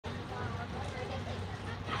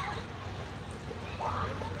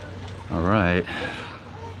All right.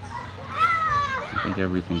 I think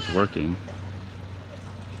everything's working.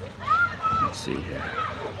 Let's see here.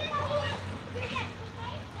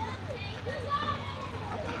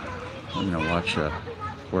 I'm gonna watch a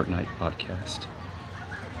Fortnite podcast.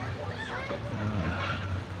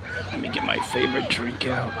 Let me get my favorite drink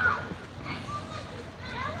out.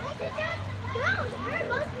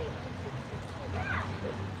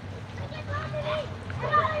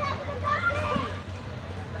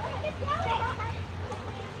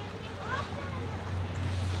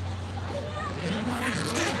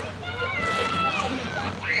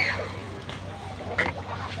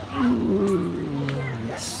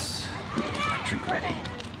 Yes. Drink ready.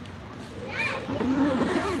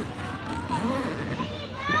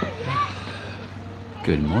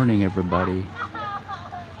 Good morning, everybody.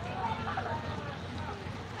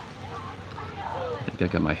 I think I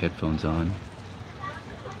got my headphones on.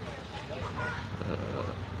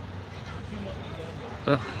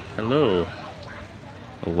 Hello.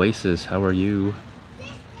 Oasis, how are you?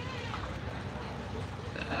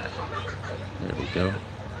 There we go.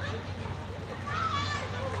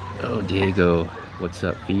 Oh, Diego, what's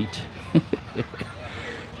up, feet?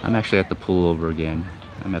 I'm actually at the pool over again.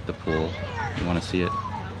 I'm at the pool. You want to see it?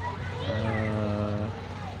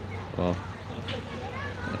 Well,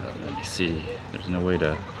 let me see. There's no way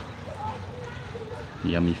to...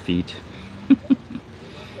 Yummy feet.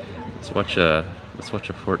 Let's watch a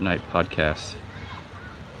Fortnite podcast.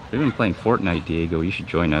 We've been playing Fortnite, Diego. You should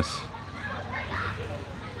join us.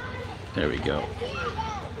 There we go.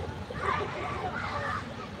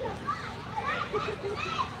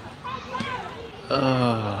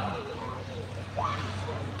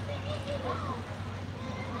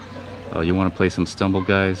 Oh, you want to play some Stumble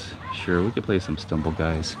Guys? Sure, we could play some Stumble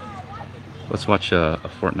Guys. Let's watch a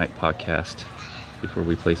Fortnite podcast before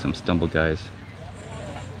we play some Stumble Guys.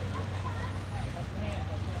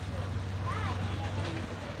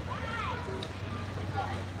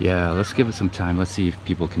 Yeah, let's give it some time. Let's see if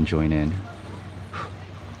people can join in.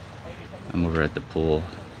 I'm over at the pool.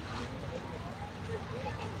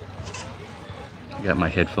 I got my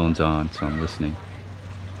headphones on, so I'm listening.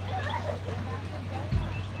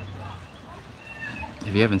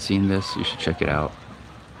 If you haven't seen this, you should check it out.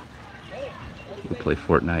 We play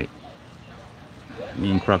Fortnite.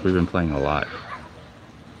 Me and Croc, we've been playing a lot.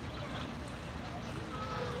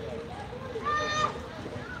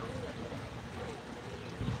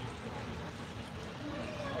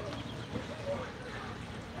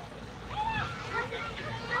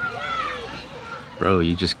 Bro,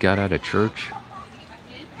 you just got out of church?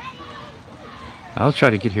 I'll try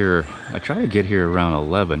to get here. I try to get here around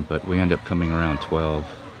 11, but we end up coming around 12.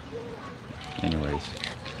 Anyways,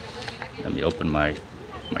 let me open my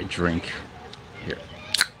drink here.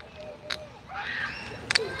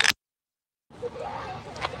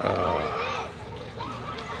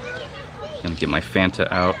 Gonna get my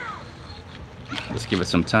Fanta out. Let's give it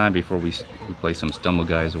some time before we play some Stumble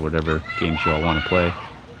Guys or whatever games you all want to play.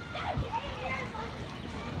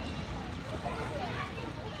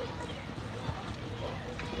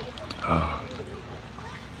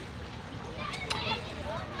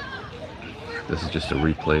 This is just a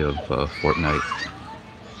replay of Fortnite.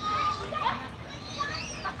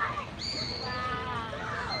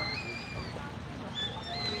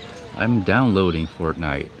 I'm downloading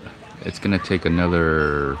Fortnite. It's gonna take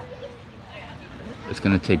another... It's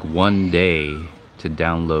gonna take 1 day to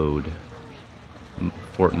download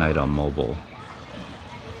Fortnite on mobile.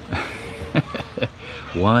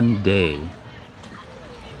 1 day.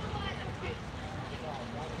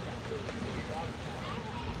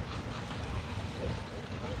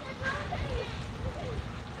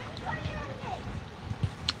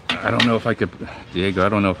 I don't know if I could, Diego, I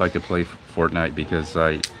don't know if I could play Fortnite because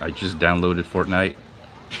I just downloaded Fortnite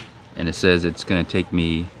and it says it's gonna take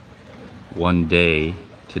me 1 day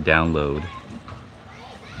to download.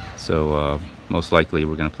 So most likely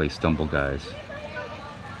we're gonna play Stumble Guys.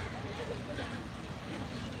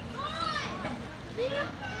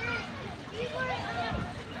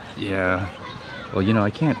 Yeah. Well, you know,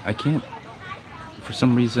 I can't, for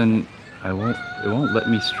some reason, it won't let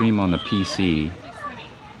me stream on the PC.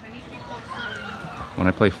 When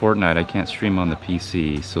I play Fortnite, I can't stream on the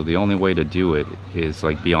PC, so the only way to do it is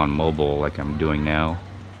like be on mobile, like I'm doing now.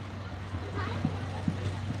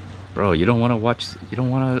 Bro, you don't want to watch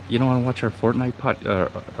our Fortnite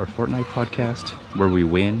podcast where we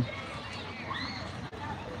win?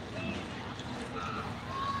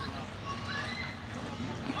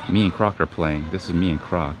 Me and Croc are playing. This is me and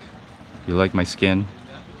Croc. You like my skin?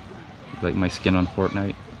 You like my skin on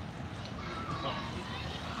Fortnite?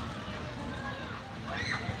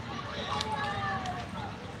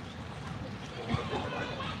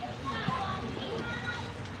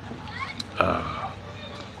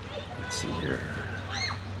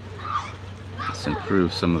 this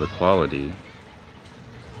improve some of the quality.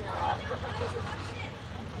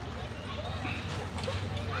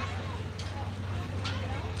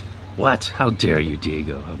 What? How dare you,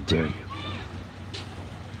 Diego? How dare you?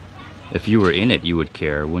 If you were in it, you would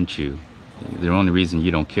care, wouldn't you? The only reason you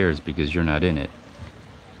don't care is because you're not in it.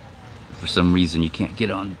 For some reason, you can't get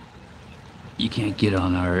on. You can't get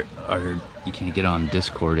on You can't get on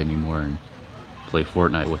Discord anymore and play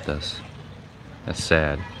Fortnite with us. That's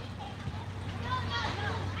sad.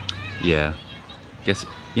 Yeah. Guess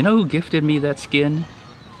you know who gifted me that skin?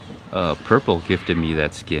 Purple gifted me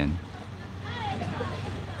that skin.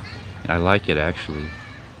 I like it actually.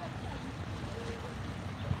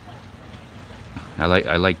 I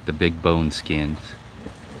like the big bone skins.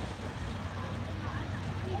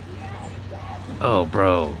 Oh,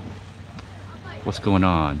 bro. What's going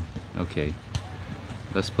on? Okay.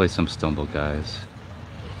 Let's play some Stumble Guys.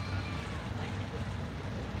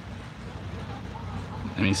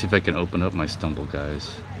 Let me see if I can open up my Stumble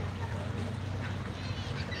Guys.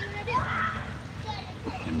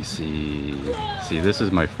 Let me see. See, this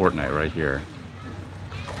is my Fortnite right here.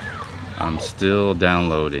 I'm still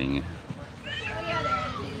downloading.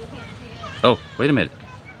 Oh, wait a minute.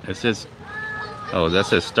 It says, oh, that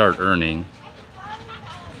says start earning.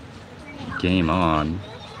 Game on.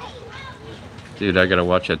 Dude, I gotta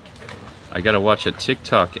watch a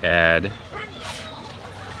TikTok ad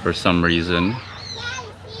for some reason.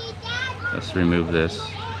 Let's remove this.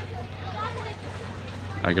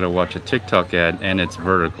 I gotta watch a TikTok ad and it's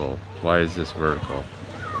vertical. Why is this vertical?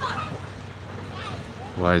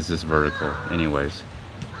 Why is this vertical? Anyways.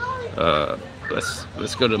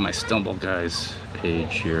 Let's go to my Stumble Guys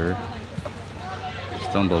page here.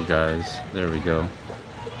 Stumble Guys. There we go.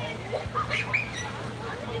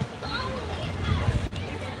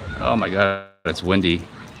 Oh my god, it's windy.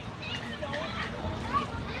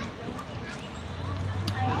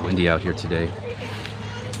 Windy out here today.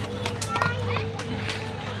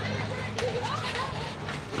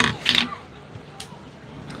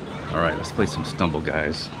 Alright, let's play some Stumble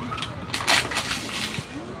Guys.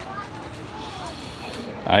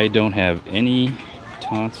 I don't have any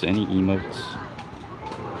taunts, any emotes.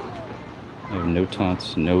 I have no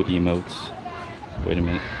taunts, no emotes. Wait a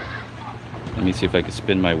minute. Let me see if I can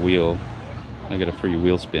spin my wheel. I got a free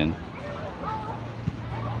wheel spin.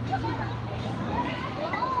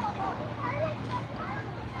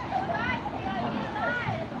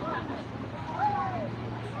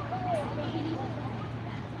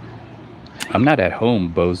 I'm not at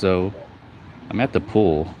home, bozo. I'm at the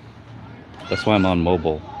pool. That's why I'm on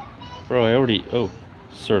mobile. Bro, I already... Oh,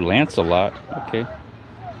 Sir Lancelot. Okay.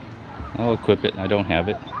 I'll equip it. I don't have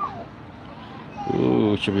it.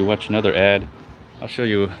 Ooh, should we watch another ad? I'll show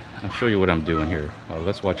you what I'm doing here. Oh,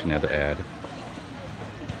 let's watch another ad.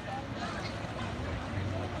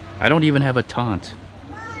 I don't even have a taunt.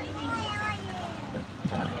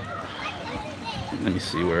 Let me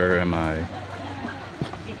see, where am I?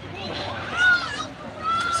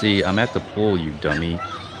 See, I'm at the pool, you dummy.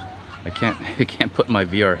 I can't put my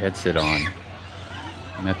VR headset on.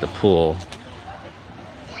 I'm at the pool.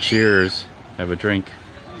 Cheers. Have a drink.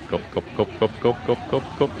 Gulp, gulp, gulp, gulp, gulp, gulp, gulp,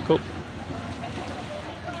 gulp, gulp.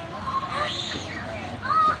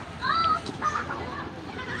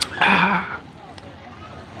 Ah.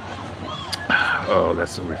 Oh,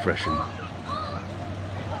 that's so refreshing.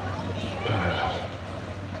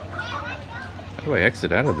 How do I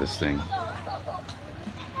exit out of this thing?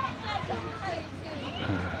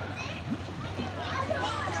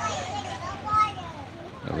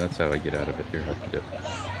 Oh, that's how I get out of it. Here,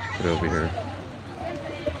 put it over here.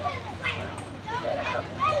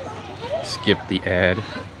 Skip the ad.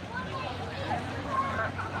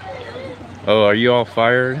 Oh, are you all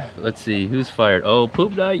fired? Let's see, who's fired? Oh,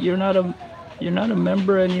 Poop Night, you're not a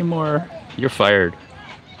member anymore. You're fired.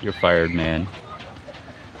 You're fired, man.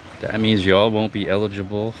 That means y'all won't be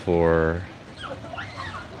eligible for...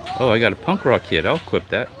 Oh, I got a punk rock kit. I'll equip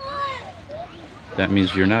that. That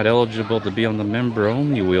means you're not eligible to be on the member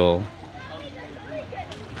only wheel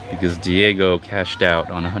because Diego cashed out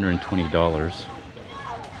on $120.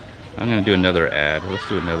 I'm gonna do another ad. Let's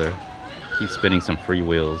do another. Keep spinning some free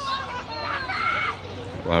wheels.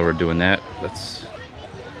 While we're doing that, let's...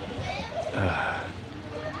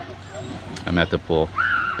 I'm at the pool.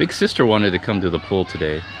 Big sister wanted to come to the pool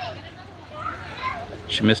today.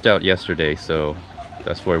 She missed out yesterday, so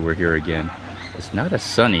that's why we're here again. It's not as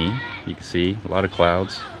sunny. You can see a lot of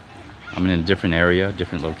clouds. I'm in a different area,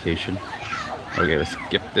 different location. Okay, let's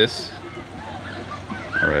skip this.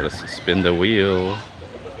 All right, let's spin the wheel.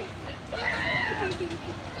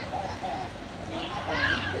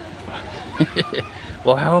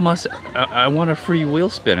 Well, how am I want a free wheel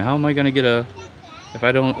spin. How am I gonna get a, if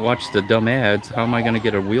I don't watch the dumb ads, how am I gonna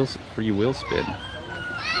get a free wheel spin?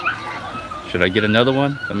 Should I get another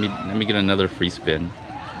one? Let me get another free spin.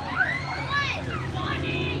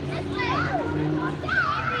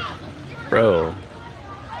 Bro,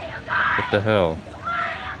 what the hell?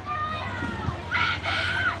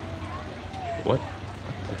 What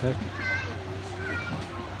the heck?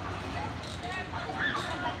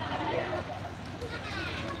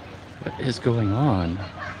 What is going on?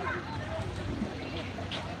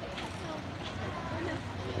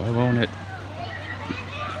 Why won't it?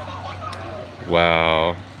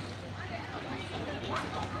 Wow.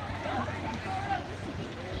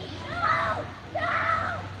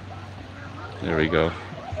 There we go.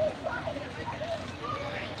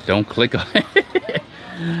 Don't click on it.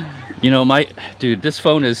 You know, dude, this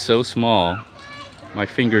phone is so small. My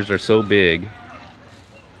fingers are so big.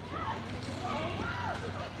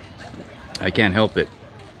 I can't help it.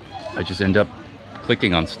 I just end up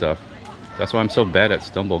clicking on stuff. That's why I'm so bad at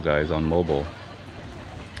Stumble Guys on mobile.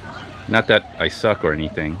 Not that I suck or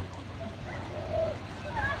anything.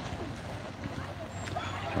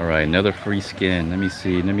 Alright, another free skin. Let me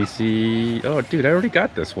see, let me see. Oh, dude, I already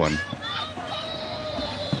got this one.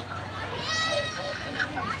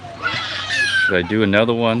 Should I do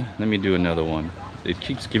another one? Let me do another one. It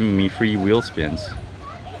keeps giving me free wheel spins.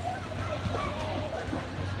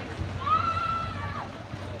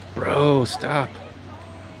 Bro, stop.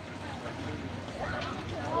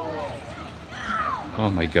 Oh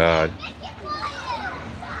my god.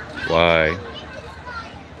 Why?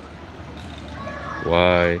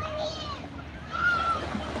 Why?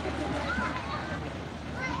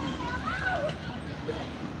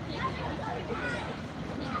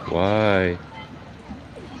 Why?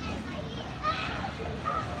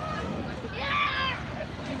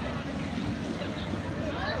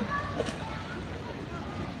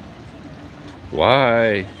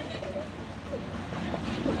 Why?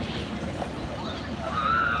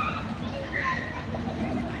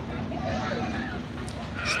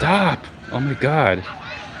 Stop! Oh my god.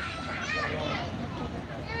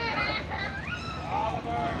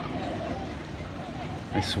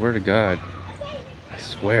 I swear to God. I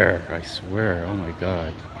swear. Oh my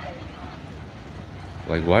god.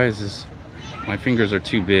 Like, why is this? My fingers are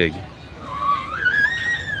too big.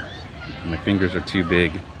 My fingers are too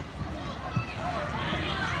big.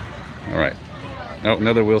 Alright. Oh,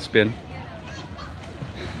 another wheel spin.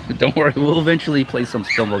 Don't worry, we'll eventually play some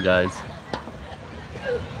Stumble Guys.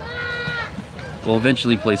 We'll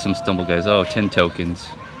eventually play some Stumble Guys. Oh, 10 tokens.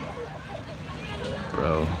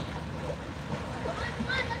 Bro.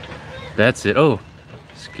 That's it. Oh,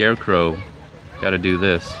 Scarecrow. Gotta do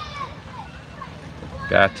this.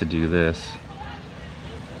 Got to do this.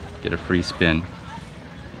 Get a free spin.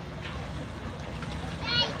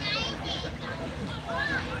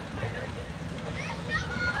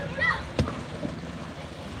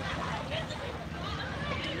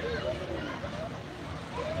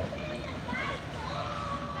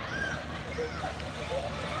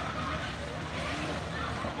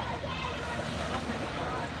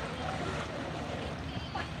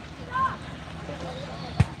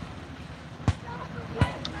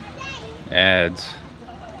 Ads.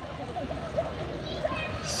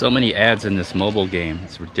 So many ads in this mobile game.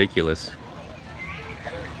 It's ridiculous.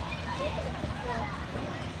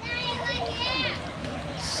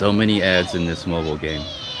 So many ads in this mobile game.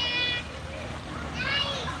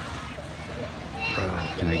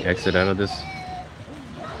 Can I exit out of this?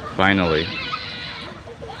 Finally.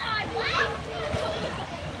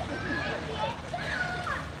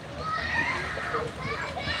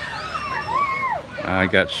 I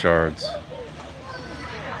got shards.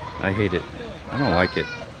 I hate it. I don't like it.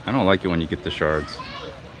 I don't like it when you get the shards.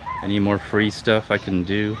 Any more free stuff I can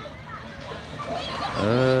do?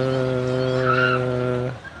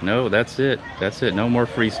 No, that's it. That's it. No more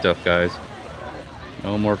free stuff, guys.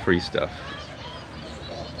 No more free stuff.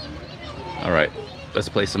 Alright, let's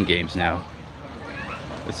play some games now.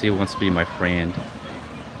 Let's see who wants to be my friend.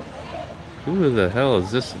 Who the hell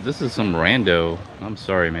is this? This is some rando. I'm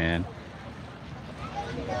sorry, man.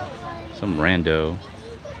 Some rando.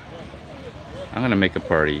 I'm gonna make a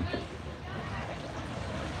party.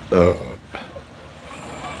 Alright,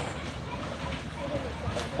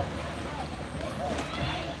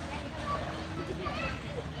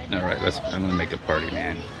 I'm gonna make a party,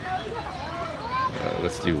 man.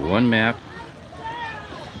 Let's do one map.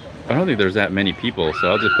 I don't think there's that many people, so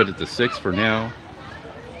I'll just put it to 6 for now.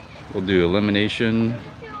 We'll do elimination.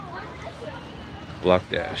 Block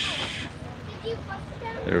dash.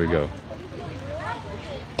 There we go.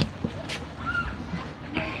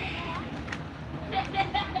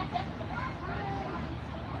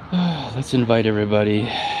 Let's invite everybody.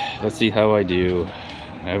 Let's see how I do.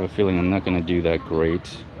 I have a feeling I'm not going to do that great,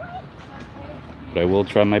 but I will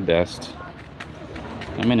try my best.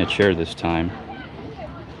 I'm in a chair this time.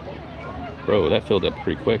 Bro, that filled up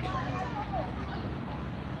pretty quick.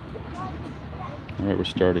 Alright, we're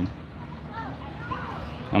starting.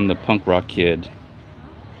 I'm the punk rock kid.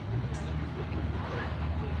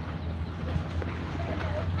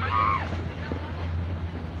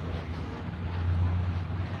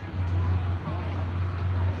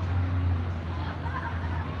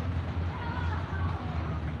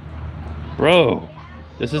 Bro,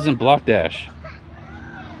 this isn't Block Dash.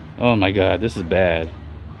 Oh my god, this is bad.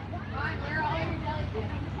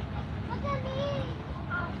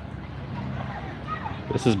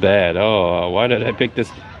 This is bad. Oh, why did I pick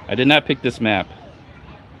this? I did not pick this map.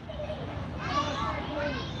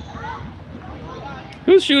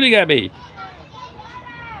 Who's shooting at me?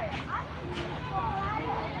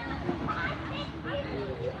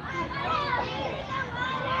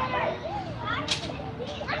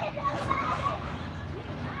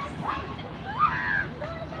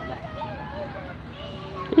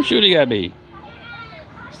 Who's shooting at me?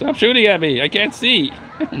 Stop shooting at me. I can't see.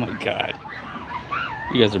 Oh my god.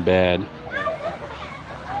 You guys are bad.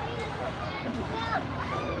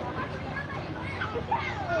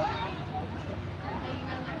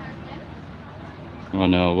 Oh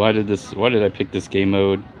no, why did I pick this game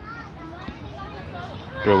mode?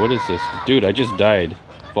 Bro, what is this? Dude, I just died.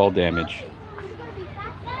 Fall damage.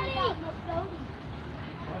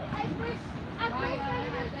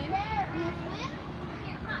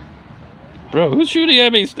 Bro, who's shooting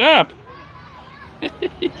at me? Stop!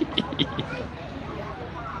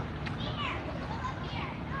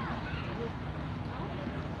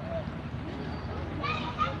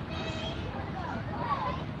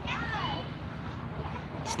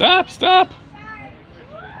 Stop! Stop!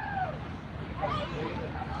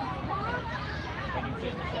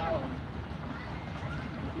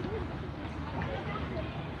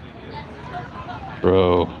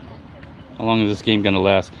 Bro, how long is this game gonna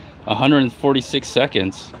last? 146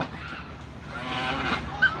 seconds.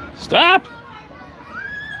 Stop!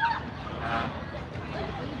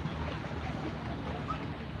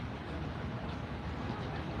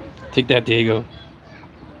 Take that, Diego.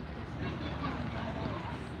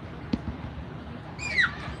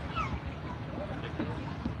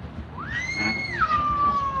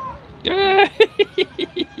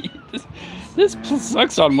 This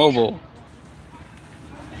sucks on mobile.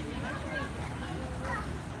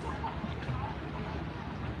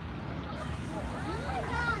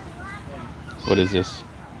 What is this?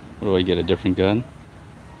 What do I get? A different gun?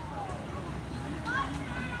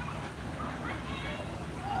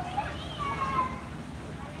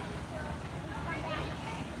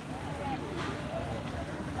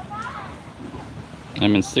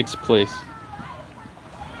 I'm in 6th place.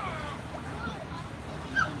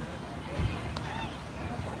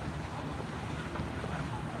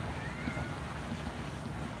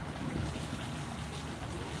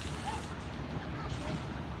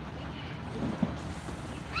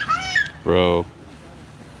 Bro,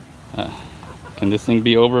 can this thing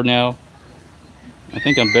be over now? I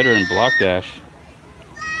think I'm better in Block Dash.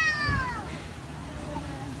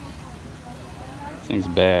 This thing's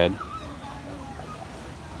bad.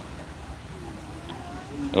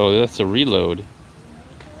 Oh, that's a reload.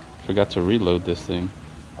 Forgot to reload this thing.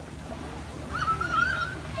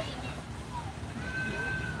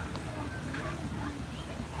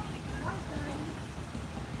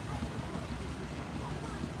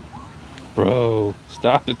 Bro,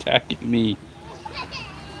 stop attacking me.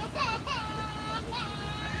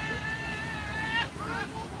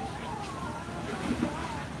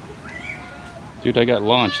 Dude, I got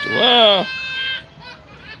launched. Whoa!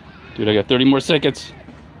 Dude, I got 30 more seconds.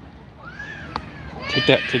 Take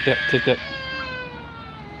that, take that, take that.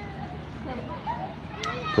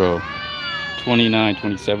 Bro, 29,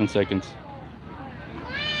 27 seconds.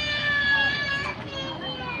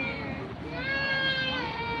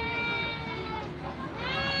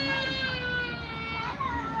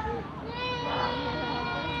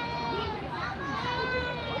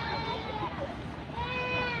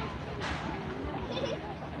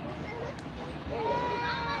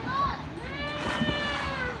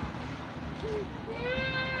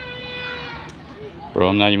 Bro,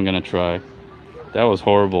 I'm not even gonna try. That was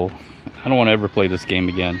horrible. I don't want to ever play this game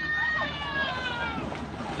again.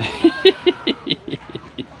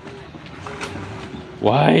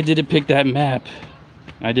 Why did it pick that map?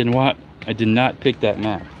 I did not pick that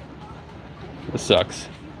map. This sucks.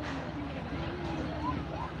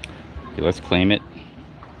 Okay, let's claim it.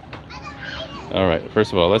 All right,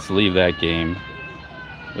 first of all, let's leave that game.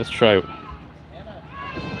 Let's try.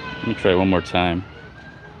 Let me try one more time.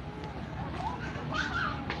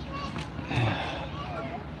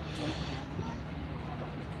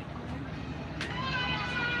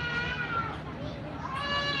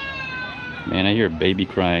 Man, I hear a baby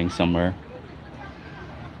crying somewhere.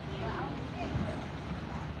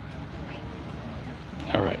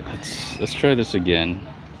 All right, let's try this again.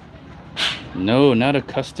 No, not a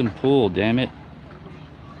custom pool, damn it.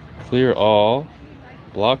 Clear all.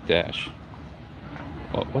 Block dash.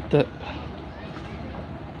 What the?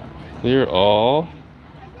 Clear all.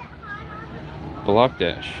 Block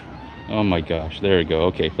dash. Oh my gosh, there we go.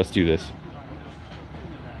 Okay, let's do this.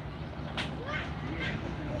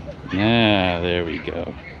 Yeah, there we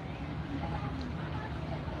go.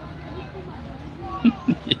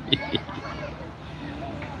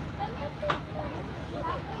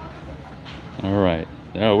 All right.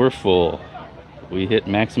 Oh, we're full. We hit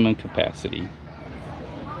maximum capacity.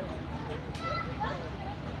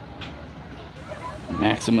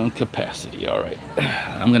 Maximum capacity. All right.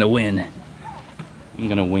 I'm gonna win. I'm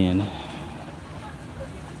gonna win.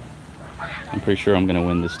 I'm pretty sure I'm gonna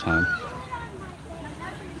win this time.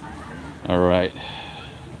 All right.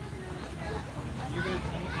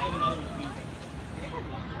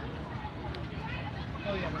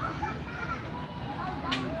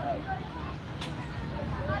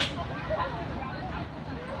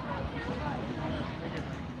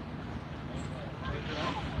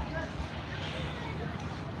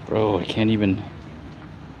 Bro, I can't even.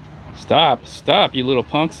 Stop, you little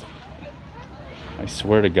punks. I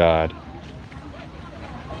swear to God.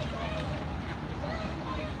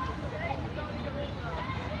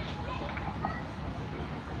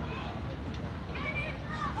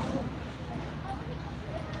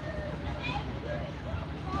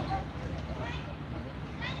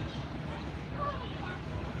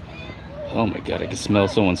 Oh my God, I can smell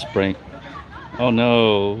someone spraying. Oh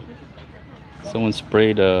no. Someone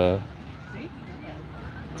sprayed the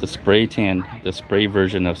spray tan, the spray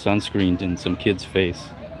version of sunscreen in some kid's face.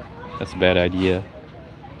 That's a bad idea.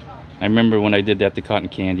 I remember when I did that to Cotton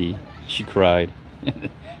Candy, she cried.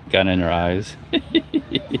 Got in her eyes.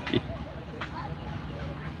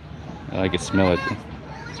 I could smell it.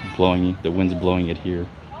 It's blowing, the wind's blowing it here.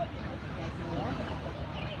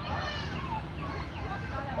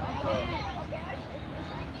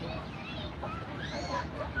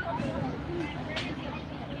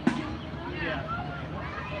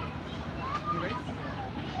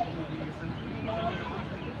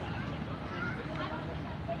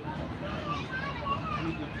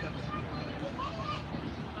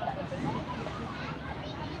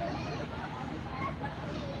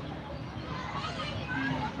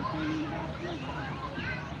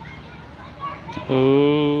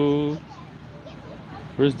 Oh,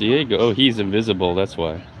 where's Diego? Oh, he's invisible, that's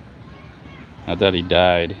why. I thought he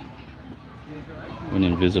died. Went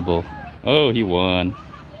invisible. Oh, he won.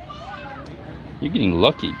 You're getting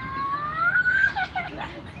lucky.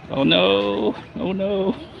 Oh no, oh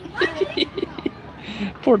no.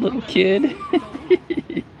 Poor little kid.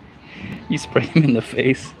 You spray him in the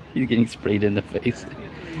face. He's getting sprayed in the face.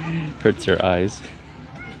 Hurts her eyes.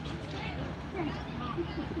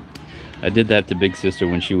 I did that to Big Sister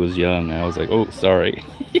when she was young. I was like, oh, sorry.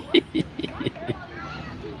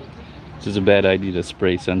 This is a bad idea to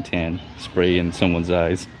spray suntan. Spray in someone's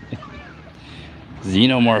eyes.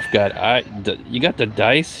 Xenomorph you got the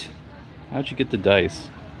dice? How'd you get the dice?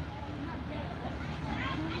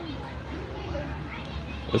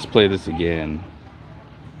 Let's play this again.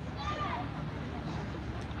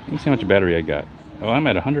 Let me see how much battery I got. Oh, I'm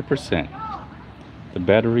at 100%. The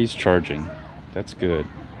battery's charging. That's good.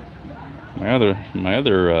 My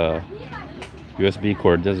other USB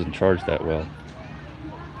cord doesn't charge that well.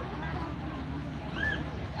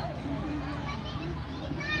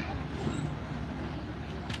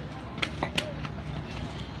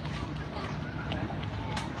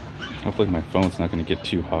 Hopefully my phone's not going to get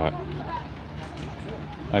too hot.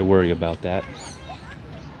 I worry about that.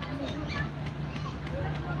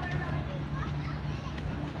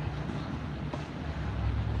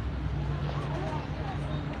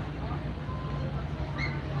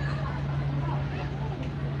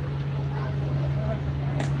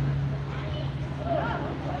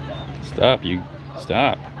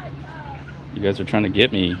 Stop. You guys are trying to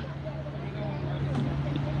get me.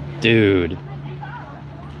 Dude.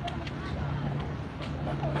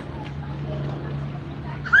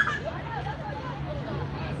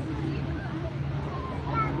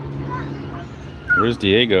 Where's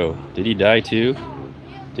Diego? Did he die too?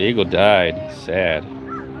 Diego died. Sad.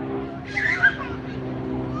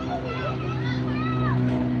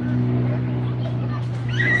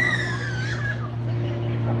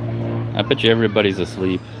 Bet you everybody's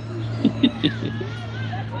asleep.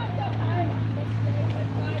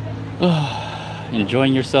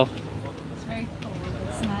 Enjoying yourself? It's very cold.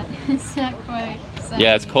 It's not. It's not quite sunny.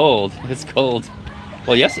 Yeah, it's cold. It's cold.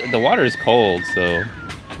 Well, yes, the water is cold, so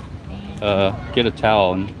get a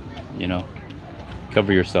towel and, you know,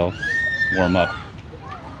 cover yourself, warm up.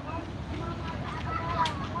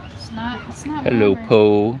 It's not. It's not. Hello, warmer.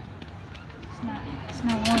 Poe. It's not. It's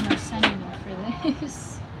not warm or sunny enough for this.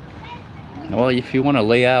 Well, if you want to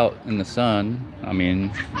lay out in the sun, I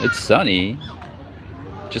mean, it's sunny,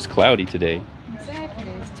 just cloudy today. Exactly.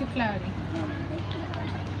 It's too cloudy.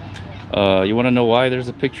 You want to know why there's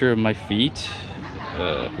a picture of my feet?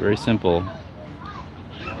 Very simple.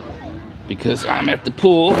 Because I'm at the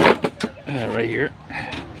pool, right here.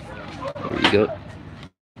 There you go.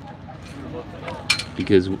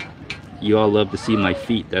 Because you all love to see my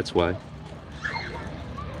feet, that's why.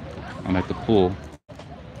 I'm at the pool.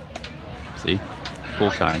 See? Pool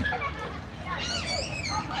time.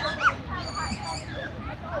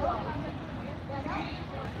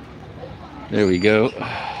 There we go.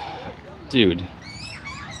 Dude.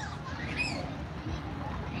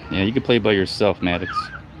 Yeah, you can play by yourself, Maddox.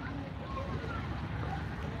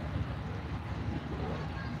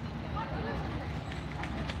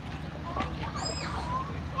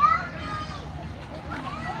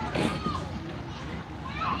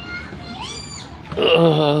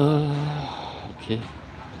 Okay.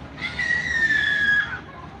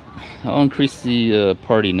 I'll increase the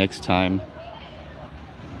party next time.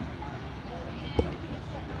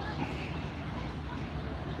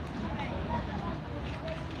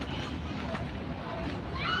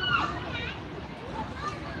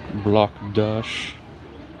 Block dash.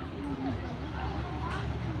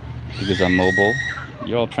 Because I'm mobile.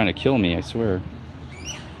 You're all trying to kill me, I swear.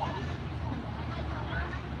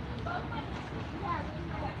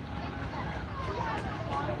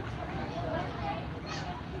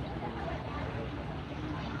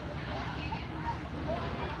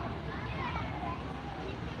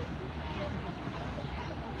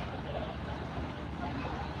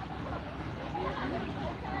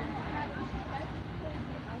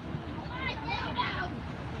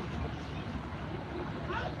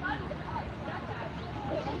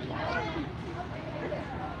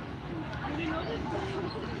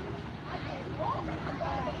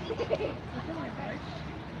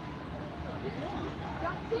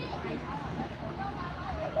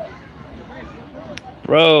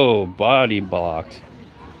 Bro, body blocked.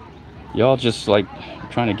 Y'all just like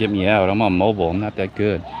trying to get me out. I'm on mobile. I'm not that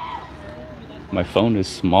good. My phone is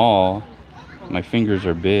small. My fingers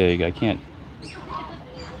are big. I can't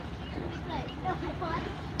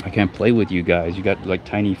play with you guys. You got like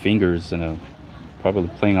tiny fingers and probably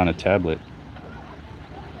playing on a tablet.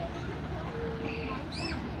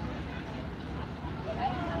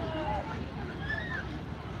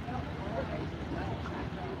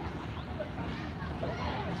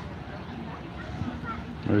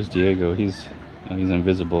 Where's Diego? He's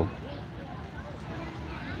invisible.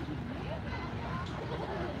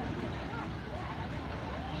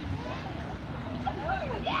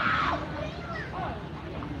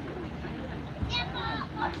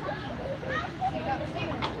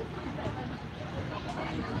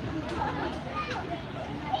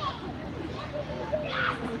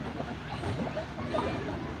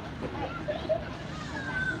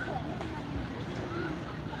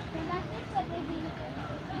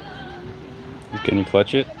 Can you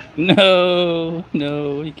clutch it? No,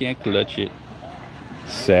 no, he can't clutch it.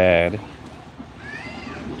 Sad.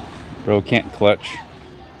 Bro can't clutch.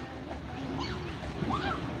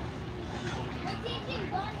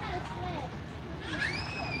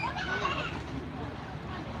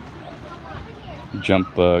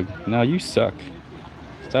 Jump bug. No, you suck.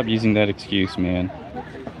 Stop using that excuse, man.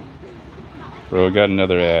 Bro, I got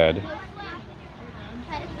another ad.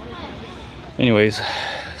 Anyways,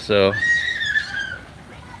 so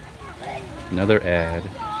another ad.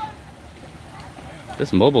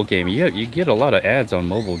 This mobile game, you get a lot of ads on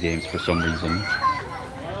mobile games for some reason.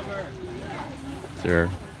 There,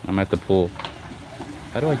 I'm at the pool.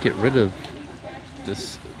 How do I get rid of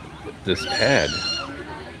this pad?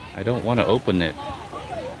 I don't want to open it.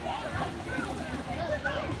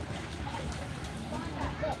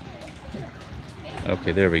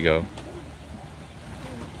 Okay, there we go.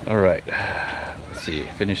 All right, let's see.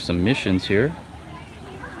 Finish some missions here.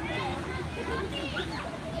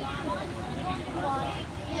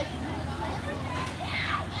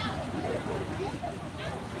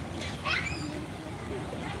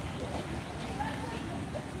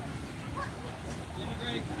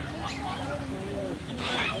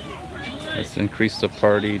 Let's increase the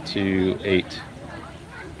party to 8.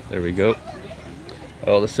 There we go.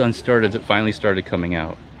 Oh, the sun started. It finally started coming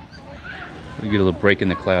out. We get a little break in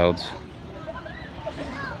the clouds.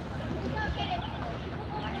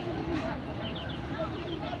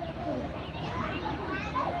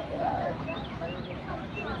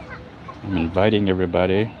 I'm inviting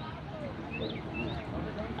everybody.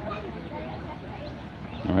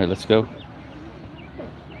 All right, let's go.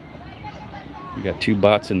 We got 2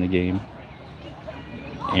 bots in the game.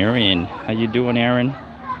 Aaron, how you doing, Aaron?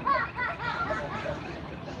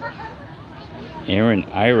 Aaron,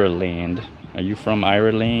 Ireland. Are you from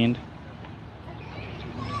Ireland?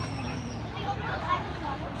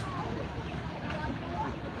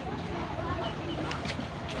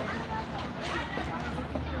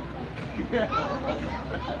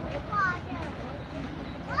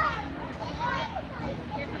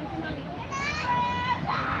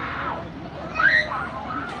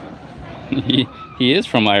 He is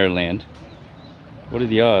from Ireland. What are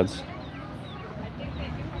the odds?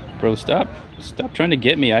 Bro, stop trying to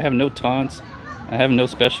get me. I have no taunts. I have no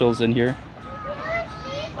specials in here.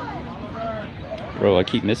 Bro, I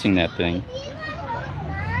keep missing that thing.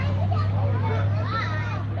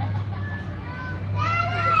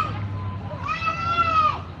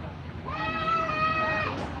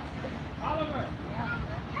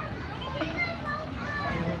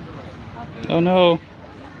 Oh no.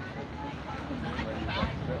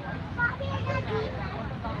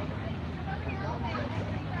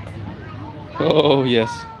 Oh yes.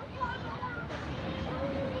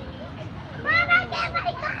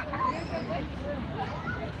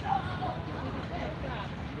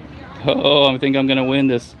 Oh, I think I'm gonna win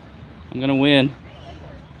this. I'm gonna win.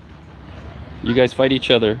 You guys fight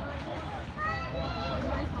each other.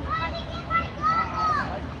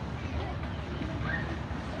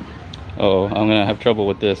 Oh, I'm gonna have trouble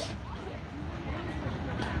with this.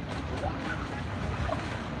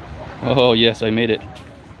 Oh yes, I made it.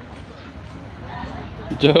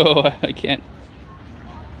 Oh, I can't.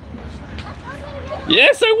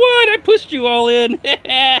 Yes, I won! I pushed you all in.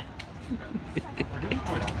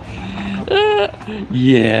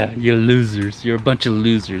 Yeah, you're losers. You're a bunch of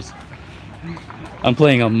losers. I'm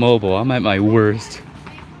playing on mobile. I'm at my worst.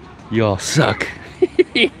 You all suck.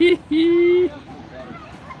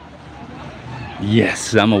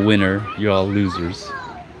 Yes, I'm a winner. You're all losers.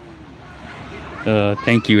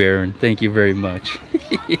 Thank you, Aaron. Thank you very much.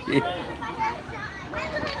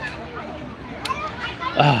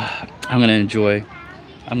 I'm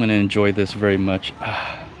gonna enjoy this very much.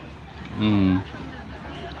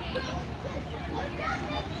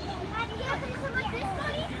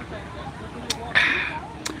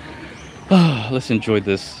 Let's enjoy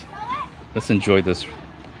this. Let's enjoy this.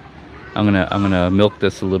 I'm gonna milk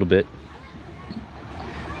this a little bit.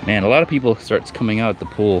 Man, a lot of people starts coming out at the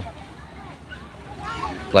pool.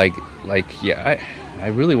 Like yeah,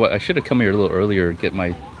 I should have come here a little earlier and get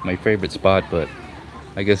my favorite spot, but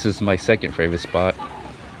I guess this is my second favorite spot.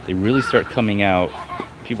 They really start coming out.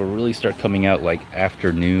 People really start coming out like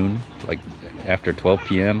afternoon, like after 12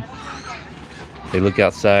 p.m. They look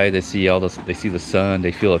outside, they see they see the sun,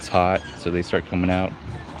 they feel it's hot, so they start coming out.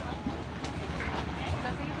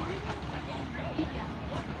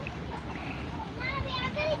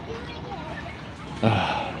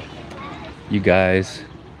 You guys,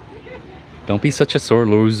 don't be such a sore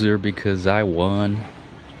loser because I won.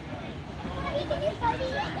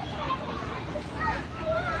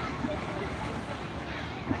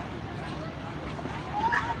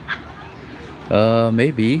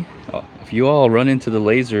 Maybe. If you all run into the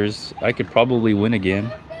lasers, I could probably win again.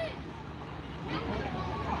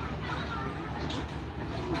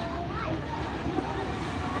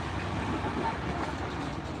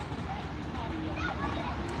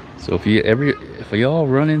 So if you all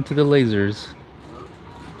run into the lasers,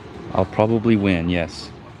 I'll probably win, yes.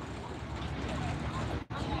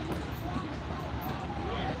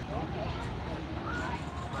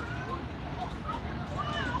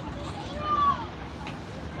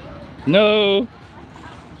 No!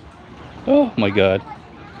 Oh my god.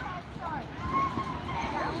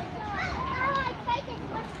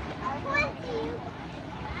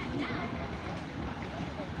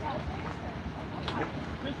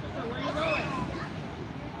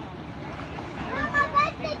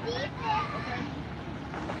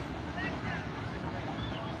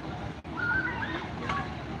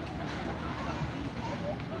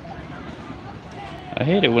 I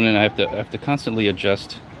hate it when I have to constantly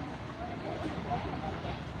adjust.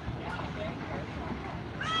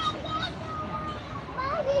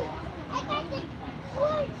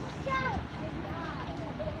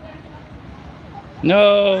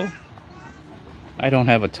 No! I don't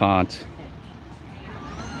have a taunt.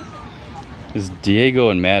 It's Diego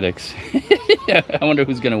and Maddox. I wonder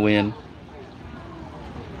who's gonna win.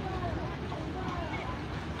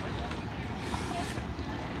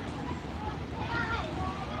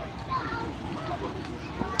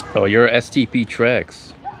 Oh, you're STP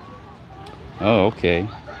Trex. Oh, okay.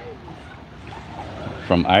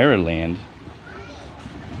 From Ireland.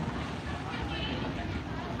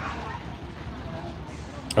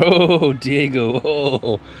 Oh, Diego.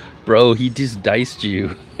 Oh, bro, he just diced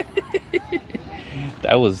you.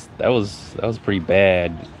 That was pretty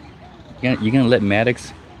bad. You gonna let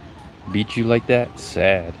Maddox beat you like that?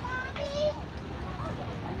 Sad.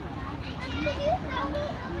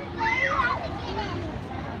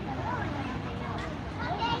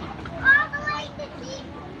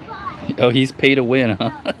 Oh, he's pay to win,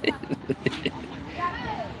 huh?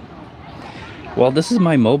 Well, this is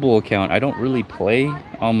my mobile account. I don't really play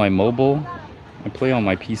on my mobile. I play on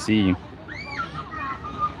my PC.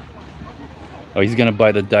 Oh, he's gonna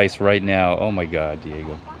buy the dice right now. Oh my God,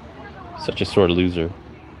 Diego. Such a sore loser.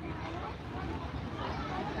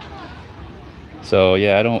 So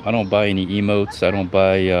yeah, I don't buy any emotes. I don't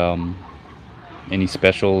buy any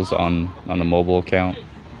specials on the mobile account.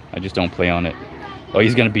 I just don't play on it. Oh,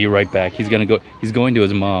 he's gonna be right back. He's going to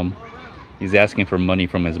his mom. He's asking for money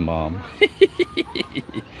from his mom.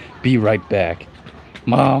 Be right back.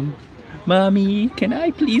 Mom, mommy, can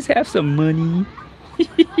I please have some money?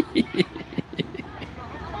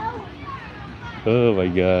 Oh my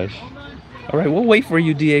gosh. All right, we'll wait for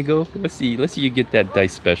you, Diego. Let's see you get that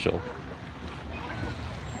dice special.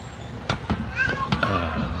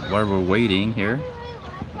 While we're waiting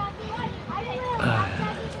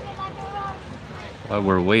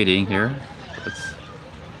here. Let's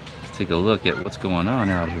take a look at what's going on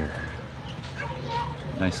out here.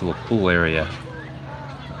 Nice little pool area.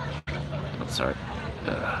 Oh, sorry.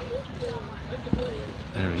 There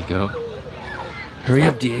we go. Hurry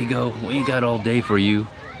up, Diego. We ain't got all day for you.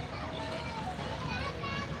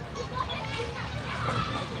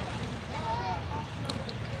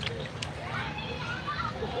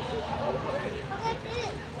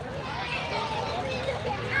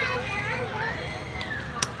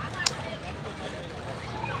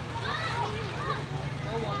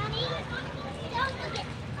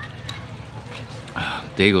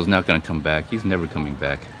 Diego's not gonna come back. He's never coming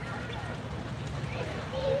back.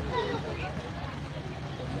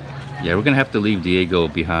 Yeah, we're gonna have to leave Diego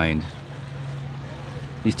behind.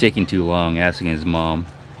 He's taking too long asking his mom.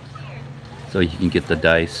 So he can get the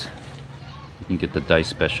dice. He can get the dice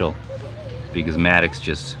special. Because Maddox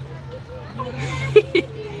just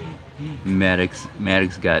Maddox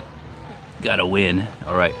got a win.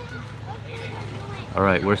 Alright,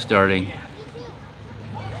 we're starting.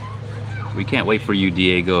 We can't wait for you,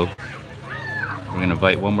 Diego. We're gonna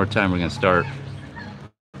fight one more time. We're gonna start.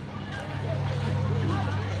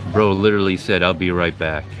 Bro literally said, "I'll be right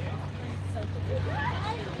back."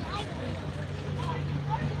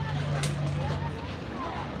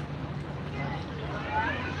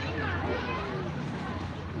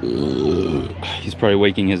 He's probably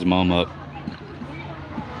waking his mom up.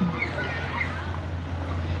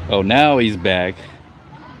 Oh, now he's back.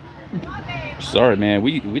 Sorry, man.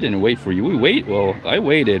 We didn't wait for you. Well, I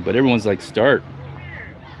waited, but everyone's like, start.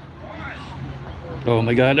 Oh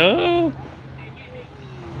my God. Oh.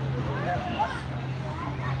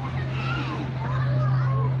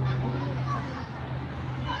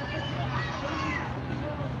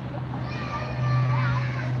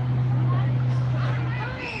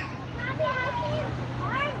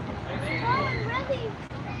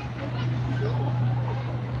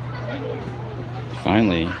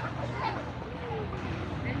 Finally.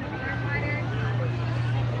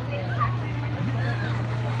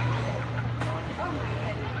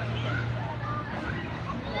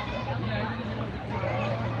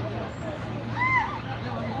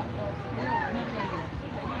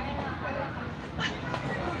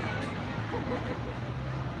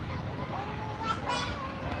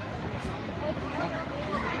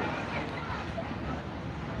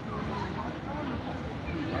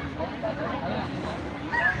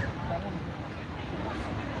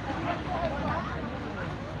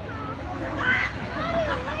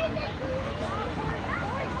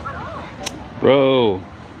 Bro,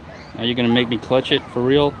 are you gonna make me clutch it for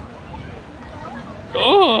real?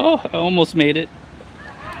 Oh, I almost made it.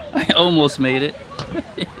 I almost made it.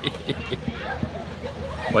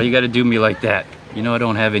 Why you gotta do me like that? You know I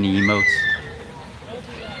don't have any emotes.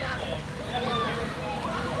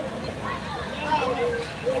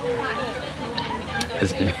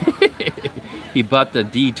 He bought the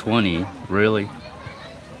D20, really?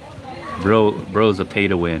 Bro's a pay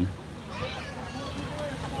to win.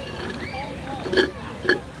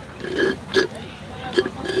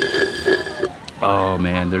 Oh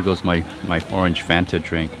man, there goes my orange Fanta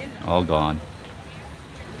drink. All gone.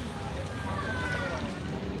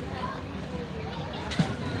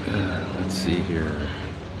 Let's see here.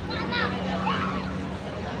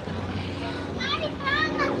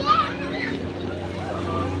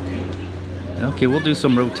 Okay, we'll do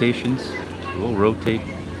some rotations. We'll rotate.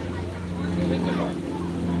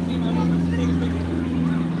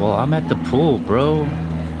 Well, I'm at the pool, bro.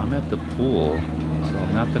 I'm at the pool. So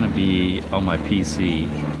I'm not gonna be on my PC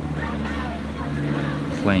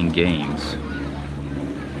playing games.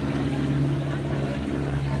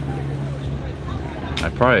 I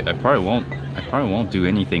probably won't do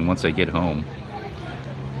anything once I get home.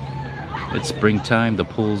 It's springtime, the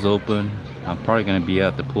pool's open. I'm probably gonna be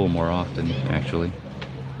at the pool more often, actually.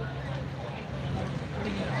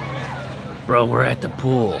 Bro, we're at the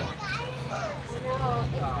pool.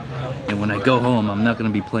 And when I go home, I'm not gonna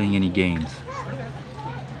be playing any games.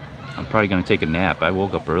 I'm probably gonna take a nap. I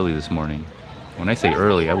woke up early this morning. When I say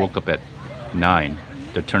early, I woke up at 9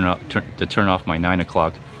 to turn off my 9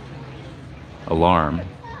 o'clock alarm.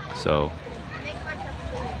 So,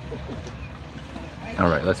 all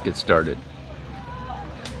right, let's get started.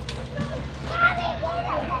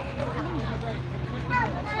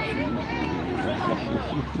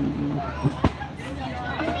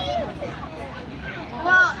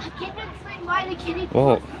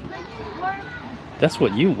 Well, that's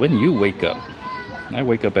when you wake up. I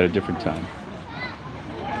wake up at a different time.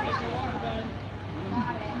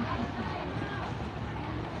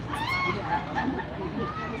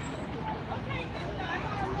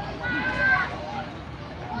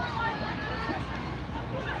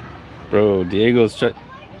 Bro,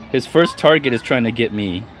 his first target is trying to get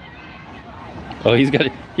me. Oh, he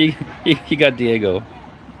got Diego.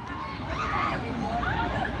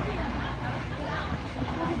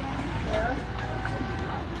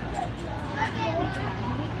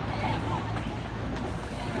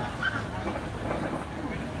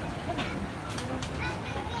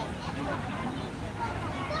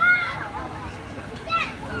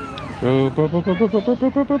 Bro.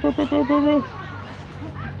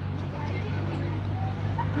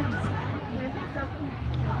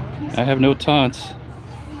 I have no taunts.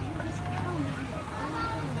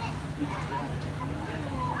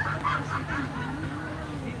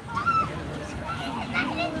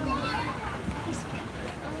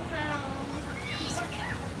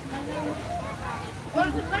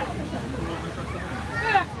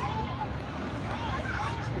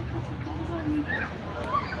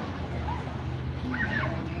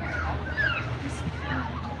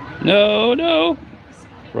 No,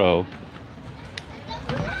 bro.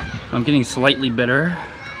 I'm getting slightly better.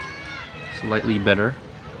 Slightly better.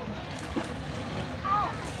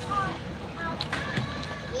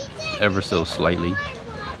 Ever so slightly.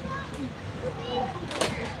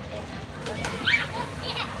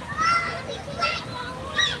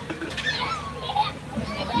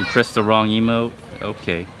 You pressed the wrong emote?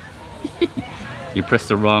 Okay. You pressed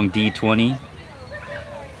the wrong D20?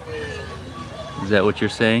 Is that what you're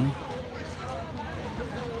saying?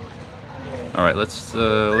 All right, let's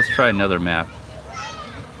try another map.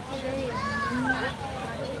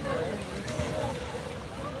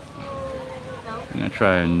 I'm gonna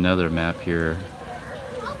try another map here.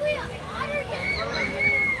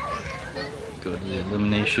 Go to the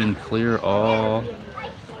elimination, clear all.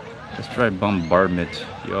 Let's try bombardment.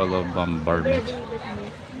 Y'all love bombardment.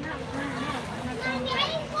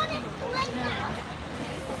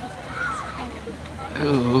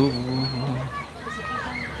 Oh.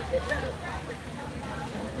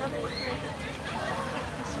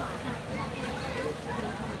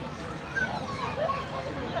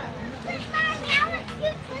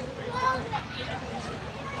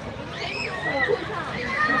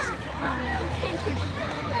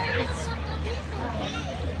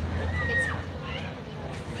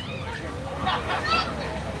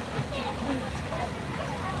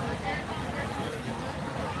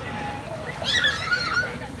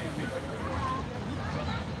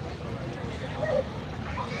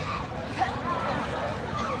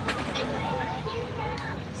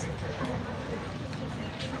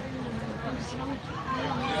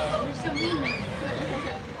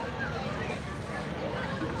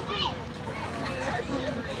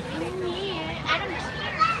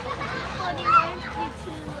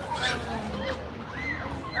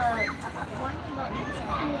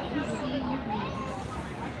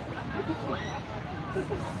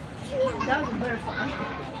 That was a butterfly.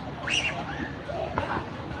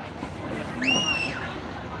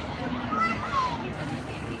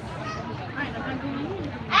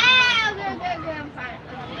 Ah, okay, I'm fine.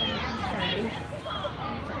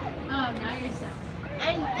 Oh, now you're sorry.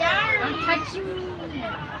 I'm sorry. Don't touch you.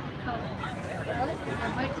 Cold.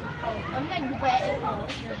 I'm like wet and cold.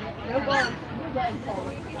 You're wet and cold.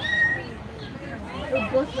 We're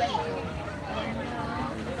both wet and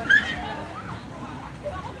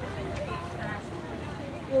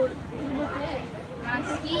cold. My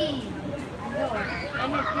skin. No,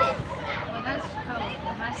 I'm a kid. Well, that's cold.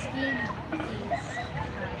 My skin is.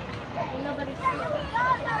 Nobody's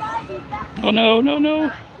Oh no, no,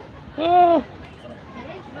 no. Oh.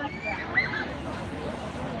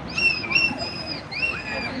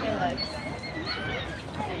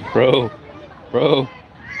 Bro. Bro.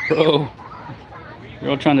 Bro.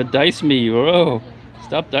 You're all trying to dice me, bro.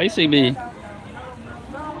 Stop dicing me.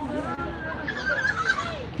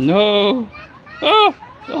 No. Oh.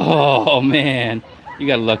 Oh man. You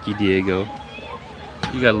got lucky, Diego.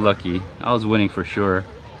 You got lucky. I was winning for sure.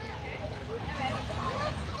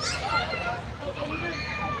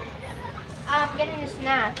 I'm getting a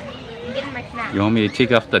snack. I'm getting my snack. You want me to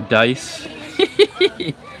take off the dice?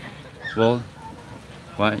 Well,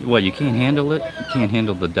 why? What? You can't handle it? You can't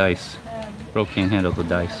handle the dice. Bro can't handle the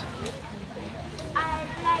dice.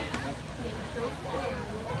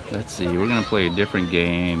 Let's see. We're gonna play a different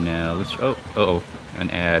game now. Let's. Oh, uh-oh, an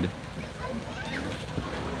ad.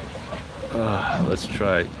 Let's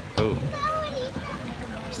try. Oh,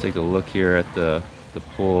 let's take a look here at the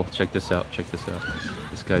pool. Check this out. Check this out.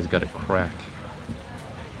 This guy's got a crack.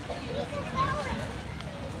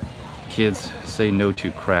 Kids, say no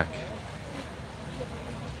to crack.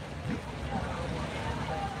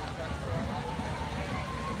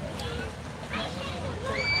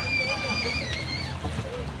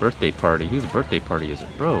 Birthday party? Whose birthday party is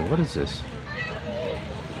it? Bro, what is this?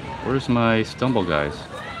 Where's my stumble guys?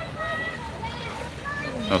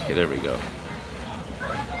 Okay, there we go.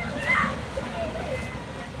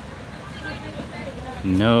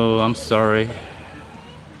 No, I'm sorry.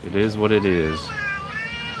 It is what it is.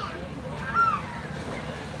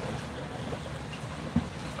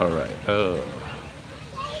 Alright,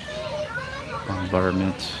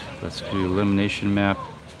 environment. Let's do elimination map.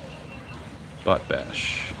 Bot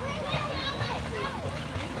bash.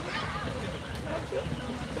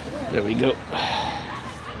 There we go.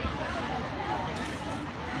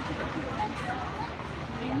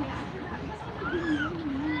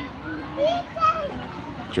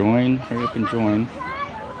 Join, hurry up and join.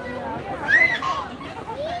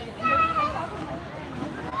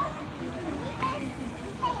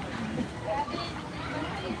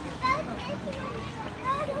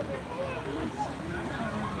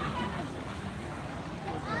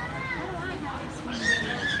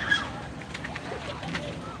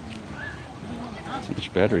 Too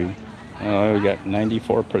much battery. Oh, we got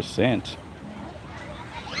 94%.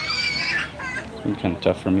 It's been kind of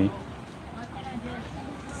tough for me.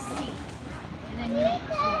 And then you.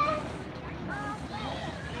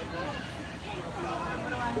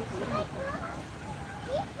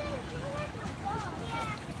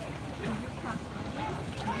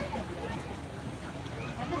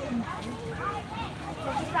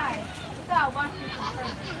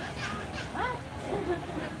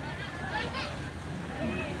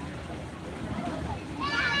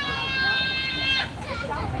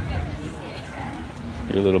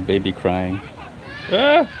 Your little baby crying.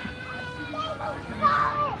 Ah!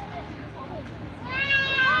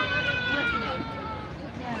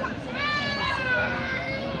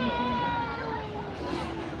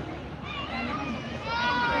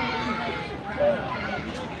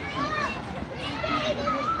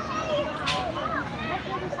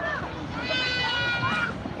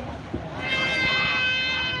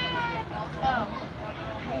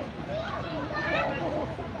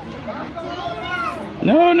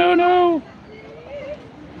 No, no, no!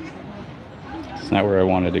 It's not where I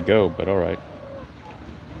wanted to go, but alright.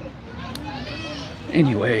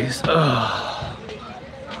 Anyways,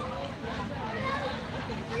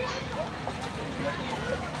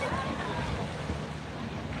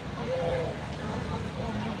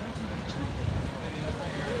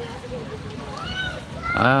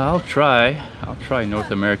 I'll try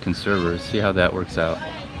North American servers, see how that works out.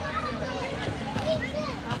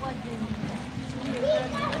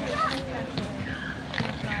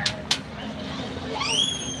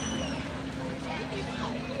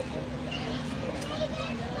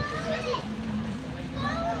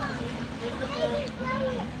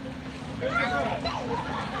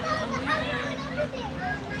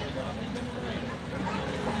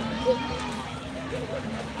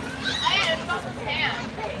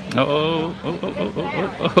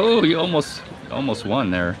 Oh, you almost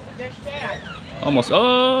won there. There's sand. Almost.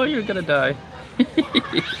 Oh, you're gonna die.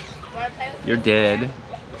 You're dead.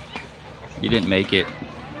 You didn't make it.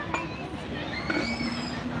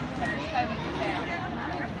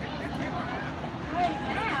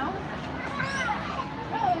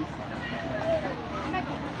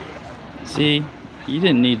 See, you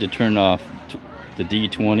didn't need to turn off the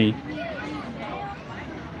D20.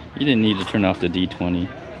 You didn't need to turn off the D20.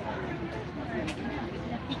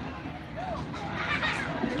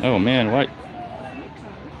 Oh man, why?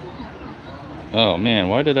 Oh man,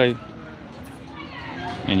 why did I?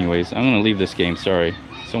 Anyways, I'm gonna leave this game. Sorry,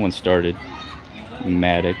 someone started.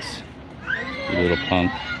 Maddox, you little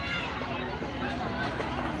punk.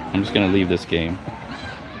 I'm just gonna leave this game.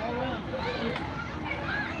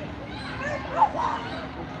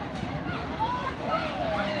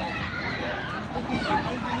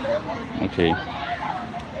 Okay.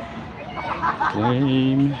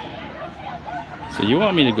 Claim. So you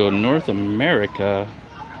want me to go to North America?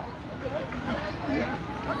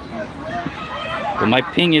 But my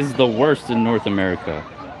ping is the worst in North America.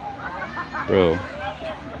 Bro.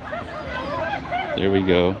 There we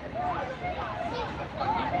go.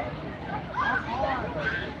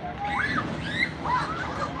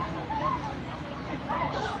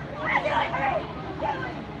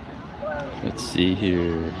 Let's see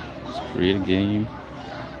here. Let's create a game.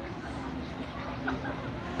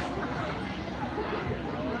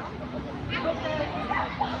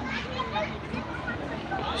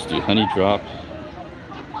 Let's do honey drop.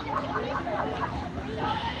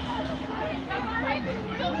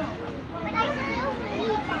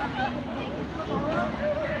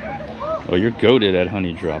 Oh, you're goated at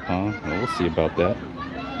honey drop, huh? Well, we'll see about that.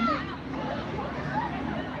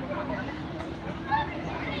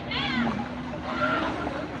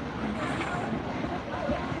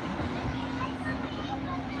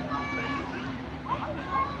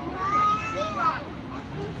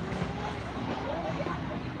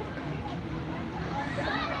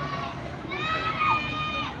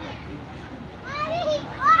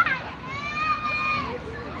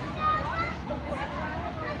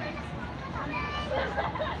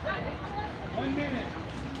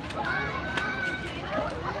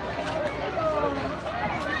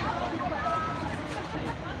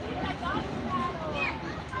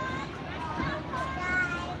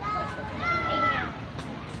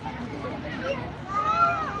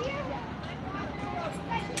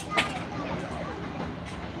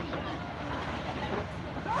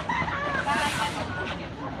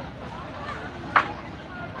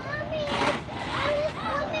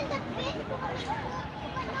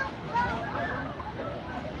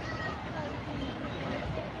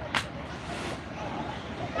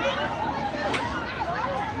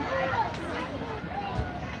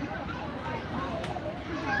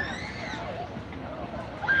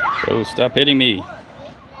 Oh, stop hitting me.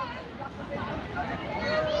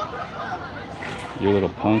 You little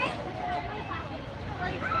punk.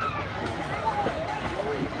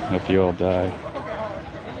 Hope you all die.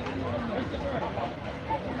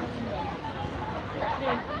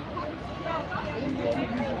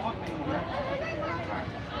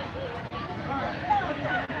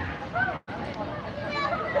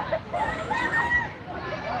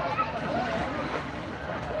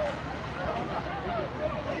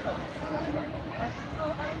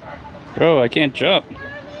 Bro, I can't jump.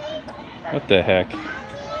 What the heck?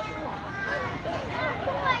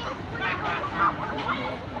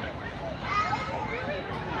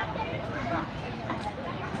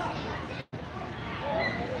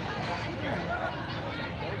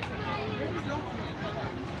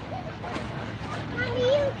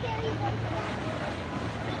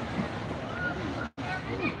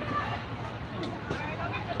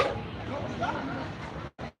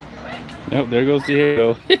 Nope, there goes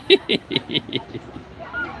Diego.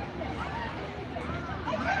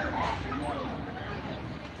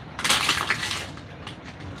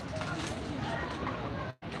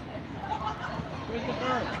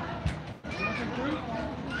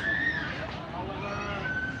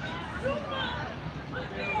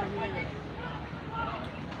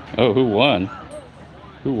 Oh, who won?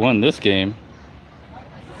 Who won this game?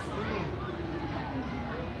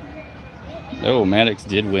 Oh, Maddox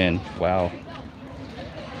did win. Wow.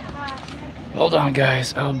 Hold on,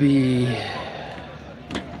 guys. I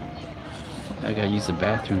gotta use the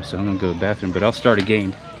bathroom, so I'm gonna go to the bathroom, but I'll start a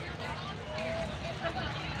game.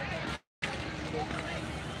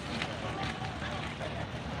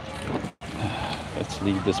 Let's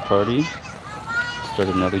leave this party. Start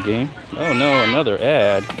another game. Oh no, another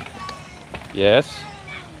ad. Yes.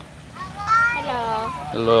 Hello.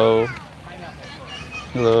 Hello.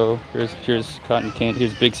 Hello. Here's cotton candy.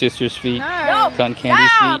 Here's Big Sister's feet. No. Cotton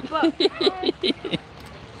candy's Stop. feet.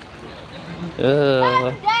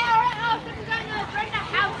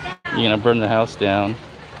 You're gonna burn the house down.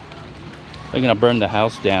 They're gonna burn the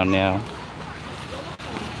house down now.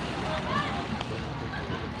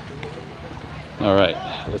 All right,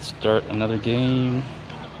 let's start another game.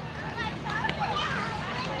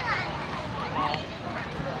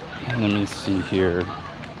 Let me see here.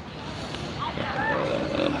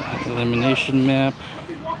 Elimination map.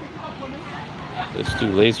 Let's do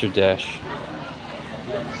laser dash.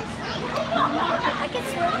 I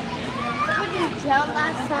guess what did you tell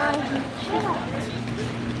last time?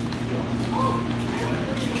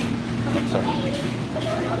 Sorry.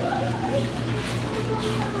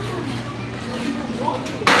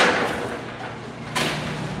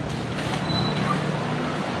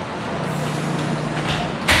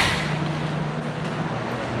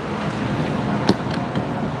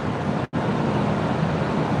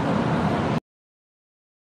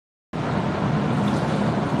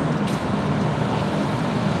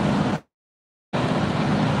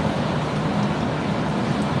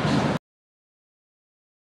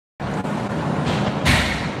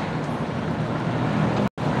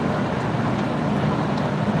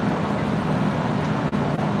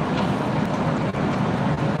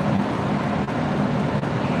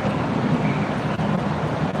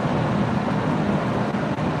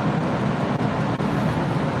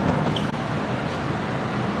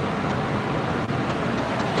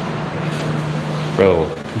 Bro,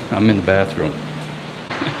 I'm in the bathroom.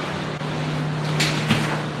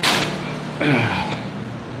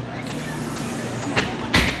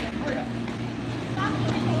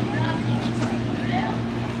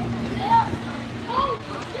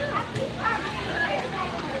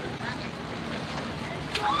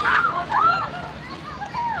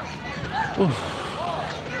 Oof.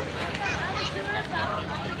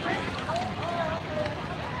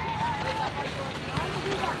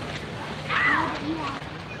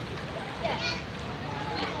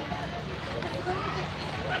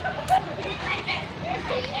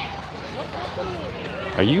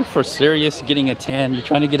 Are you for serious getting a tan? You're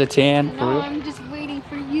trying to get a tan? For No, real? I'm just waiting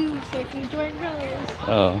for you so I can join Rose.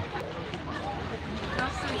 Oh,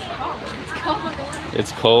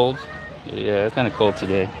 it's cold? Yeah, it's kind of cold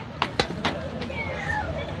today.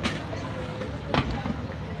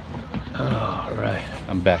 Oh, all right,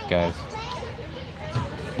 I'm back, guys.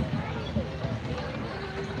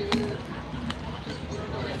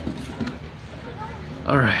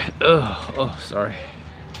 All right. Oh, sorry.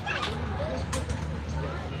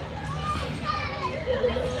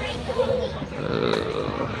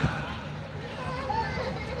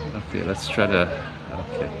 Okay, let's try to.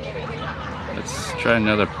 Okay, let's try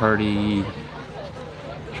another party.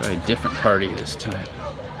 Try a different party this time.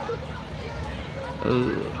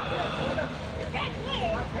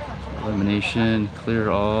 Elimination, clear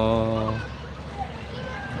all.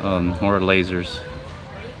 More lasers.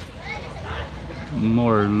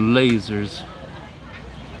 More lasers.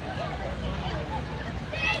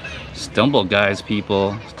 Stumble guys,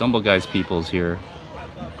 people. Stumble guys, people's here.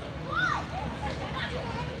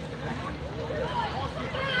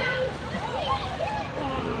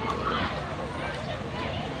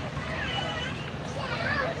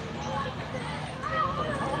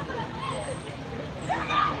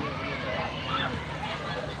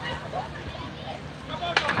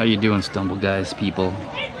 How you doing, Stumble guys, people?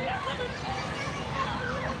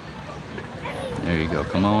 There you go.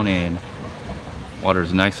 Come on in.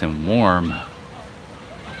 Water's nice and warm.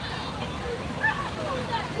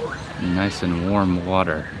 Nice and warm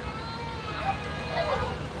water.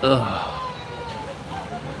 Ugh.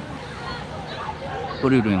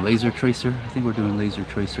 What are we doing? Laser tracer? I think we're doing laser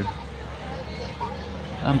tracer.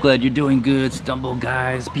 I'm glad you're doing good, Stumble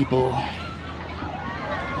guys, people.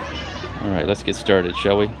 Alright, let's get started,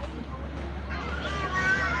 shall we?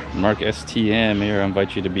 Mark STM here, I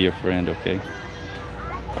invite you to be a friend, okay?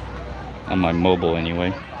 On my mobile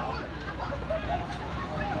anyway.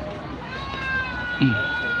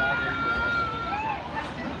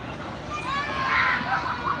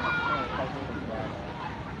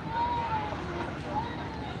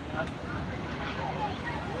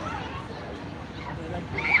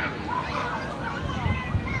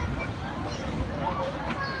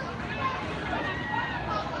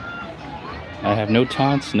 I have no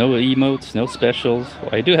taunts, no emotes, no specials.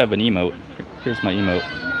 Well, I do have an emote. Here's my emote.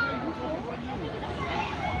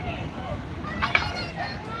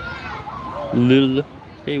 Lil.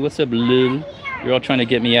 Hey, what's up, Lil? You're all trying to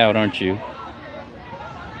get me out, aren't you?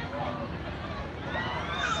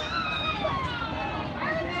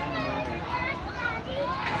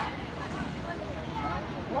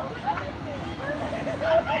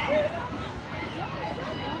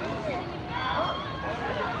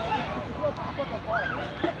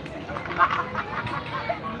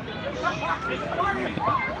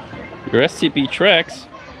 Your SCP Trex?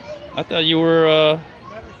 I thought you were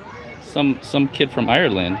some kid from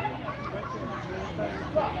Ireland.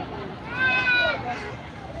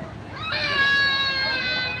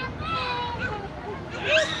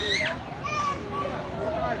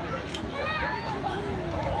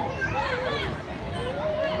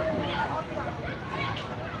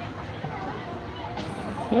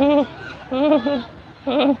 Oh, oh,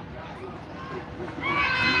 oh.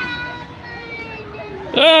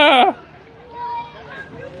 Ah!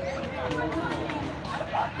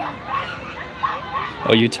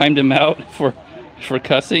 Oh, you timed him out for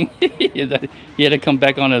cussing? He had to come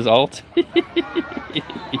back on his alt.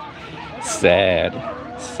 Sad,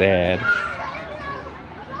 sad.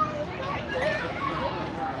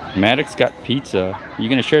 Maddox got pizza. You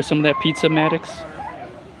gonna share some of that pizza, Maddox?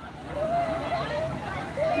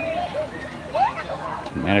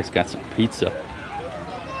 Maddox got some pizza.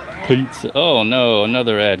 Pizza. Oh no,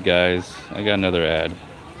 another ad, guys. I got another ad.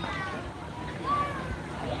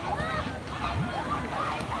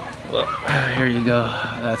 Well, here you go.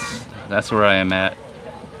 That's where I am at.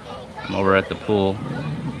 I'm over at the pool.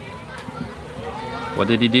 What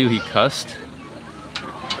did he do? He cussed?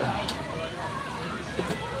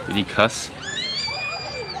 Did he cuss?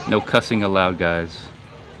 No cussing allowed, guys.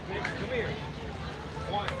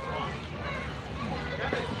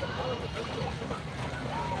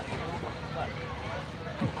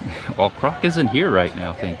 Well, Croc isn't here right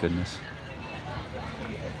now, thank goodness.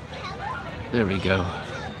 There we go.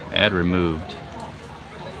 Ad removed.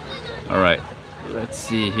 Alright, let's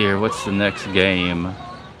see here. What's the next game?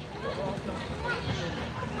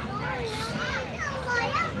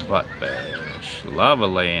 What Bash? Lava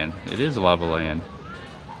Land. It is Lava Land.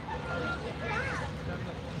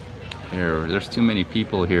 Here, there's too many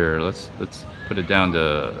people here. Let's put it down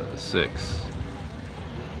to 6.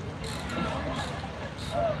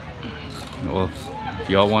 Well, if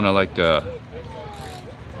y'all want to like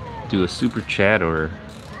do a super chat or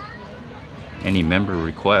any member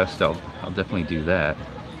request, I'll definitely do that.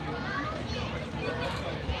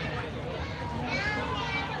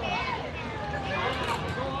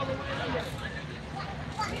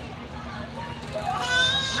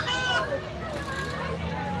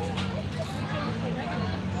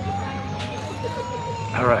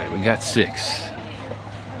 All right, we got 6.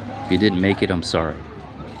 If you didn't make it, I'm sorry.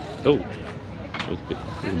 Oh.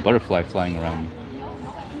 There's a butterfly flying around me.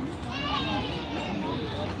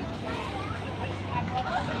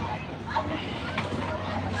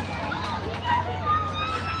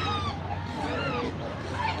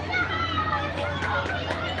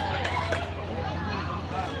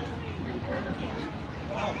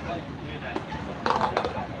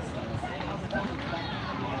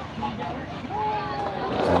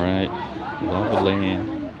 Alright, Lava Land.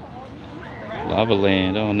 Lava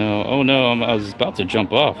Land. Oh no! Oh no! I was about to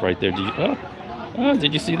jump off right there. Did you? Oh,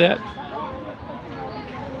 did you see that?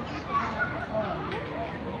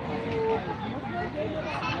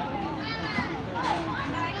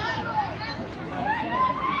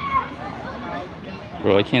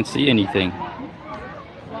 Bro, I can't see anything.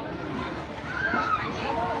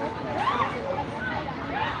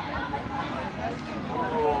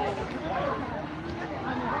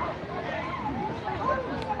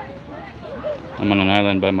 I'm on an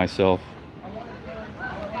island by myself.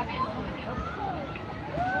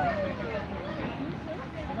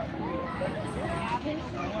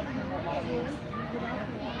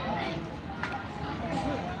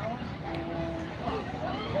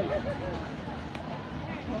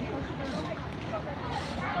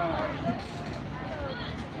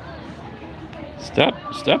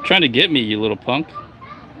 Stop trying to get me, you little punk.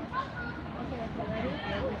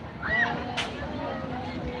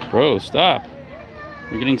 Bro, stop.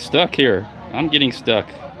 We're getting stuck here. I'm getting stuck.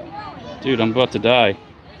 Dude, I'm about to die.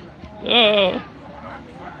 Oh.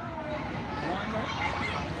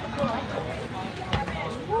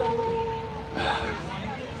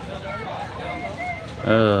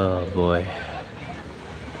 Oh boy.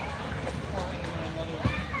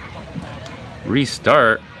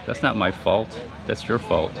 Restart? That's not my fault. That's your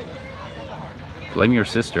fault. Blame your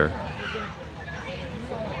sister.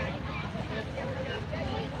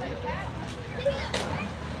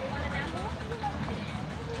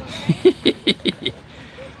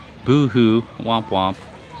 Boo-hoo, womp womp.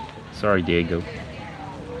 Sorry, Diego.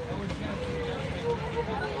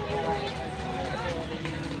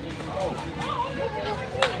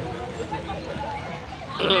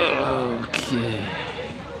 Okay.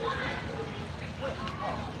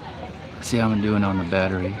 Let's see how I'm doing on the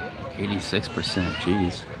battery. 86%,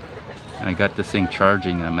 jeez. And I got this thing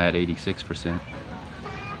charging and I'm at 86%.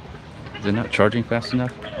 Is it not charging fast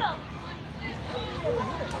enough?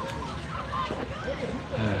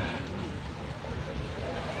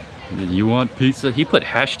 You want pizza? He put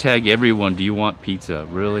hashtag everyone. Do you want pizza?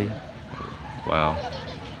 Really? Wow.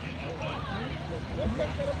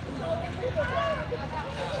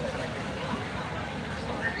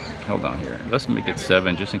 Hold on here. Let's make it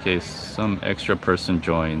 7 just in case some extra person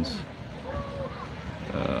joins.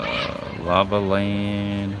 Lava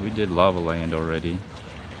Land. We did Lava Land already.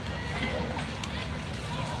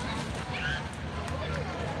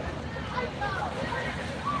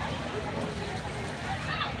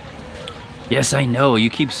 Yes, I know. You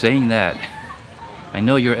keep saying that. I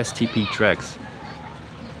know your STP Treks.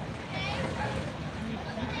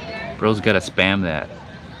 Bro's gotta spam that.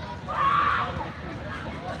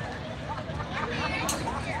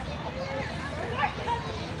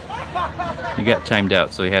 He got timed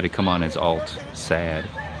out, so he had to come on as alt. Sad.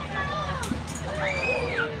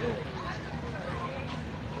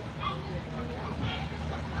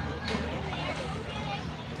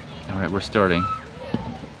 Alright, we're starting.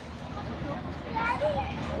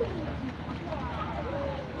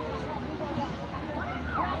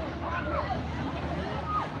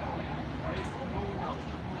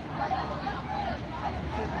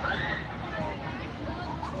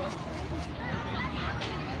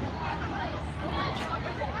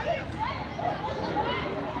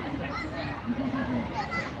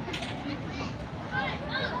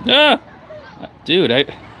 Ah! Dude,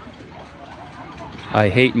 I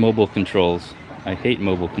hate mobile controls. I hate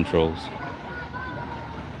mobile controls.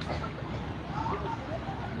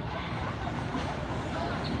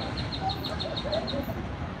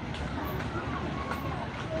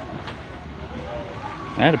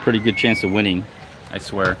 I had a pretty good chance of winning, I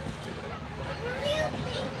swear.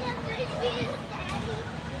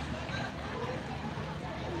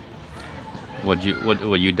 What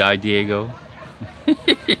you die, Diego?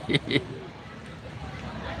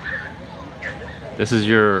 This is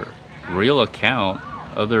your real account,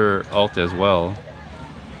 other alt as well.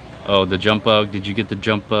 Oh, the jump bug. Did you get the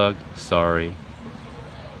jump bug? Sorry.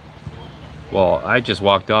 Well, I just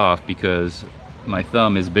walked off because my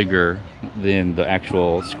thumb is bigger than the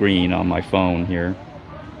actual screen on my phone here.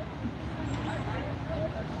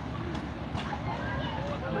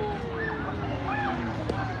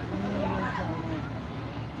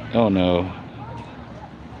 Oh no.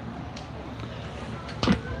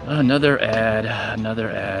 Another ad, another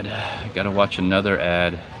ad. I gotta watch another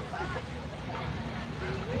ad.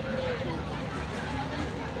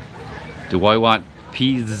 Do I want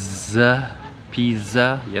pizza?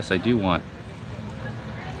 Pizza? Yes, I do want.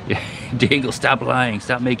 Diego, stop lying.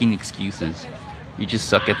 Stop making excuses. You just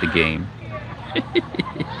suck at the game.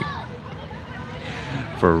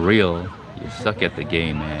 For real. You suck at the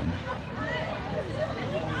game, man.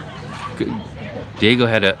 Diego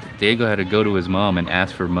had to go to his mom and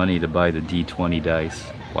ask for money to buy the D20 dice.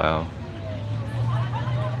 Wow.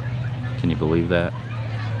 Can you believe that?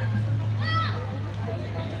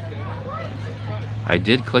 I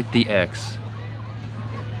did click the X.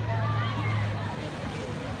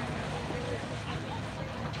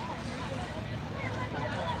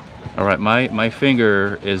 Alright, my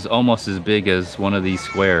finger is almost as big as one of these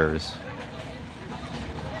squares.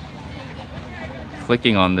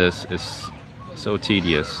 Clicking on this is so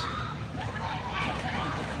tedious.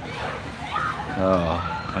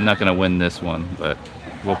 Oh, I'm not gonna win this one, but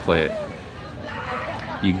we'll play it.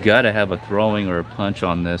 You gotta have a throwing or a punch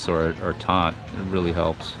on this, or taunt. It really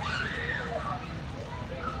helps.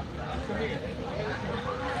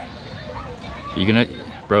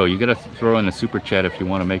 Bro, you gotta throw in a super chat if you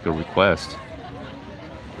want to make a request.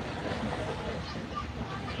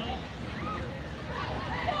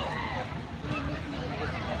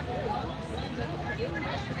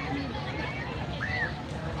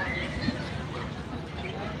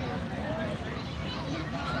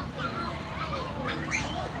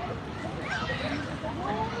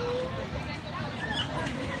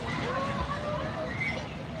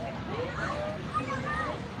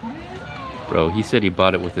 Bro, he said he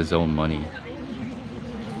bought it with his own money.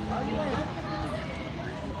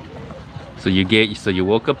 So you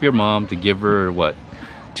woke up your mom to give her what?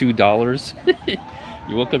 $2?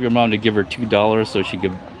 You woke up your mom to give her $2 so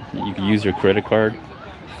you could use her credit card?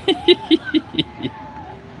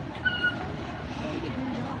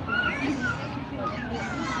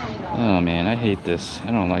 Oh man, I hate this.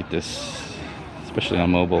 I don't like this, especially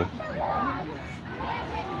on mobile.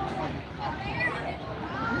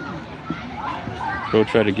 Bro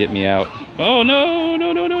tried to get me out. Oh no,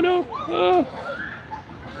 no, no, no, no. Oh.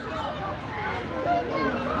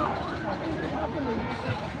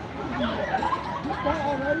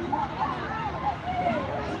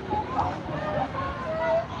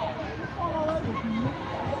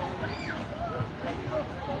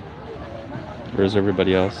 Where's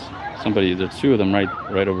everybody else? Somebody, there's two of them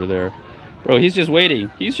right over there. Bro, he's just waiting.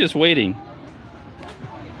 He's just waiting.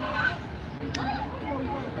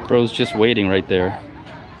 Bro's just waiting right there.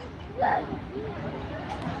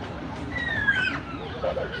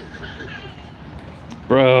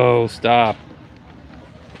 Bro, stop.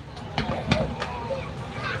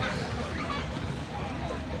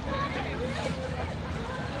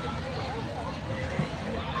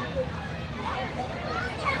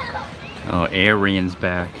 Oh, Aaron's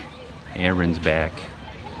back. Aaron's back.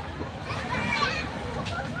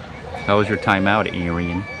 How was your time out,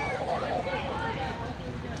 Aaron?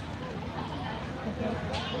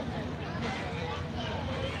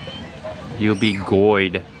 You'll be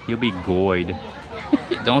goyed. You'll be goyed.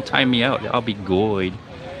 Don't time me out. I'll be goyed.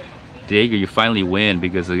 Diego, you finally win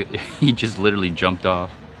because he just literally jumped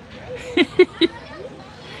off.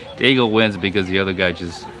 Diego wins because the other guy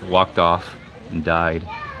just walked off and died.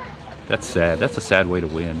 That's sad. That's a sad way to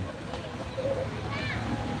win.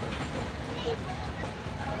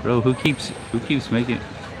 Bro, who keeps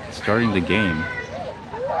starting the game?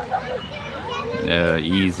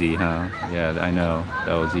 Easy, huh? Yeah, I know.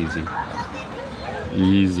 That was easy.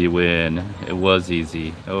 Easy win. It was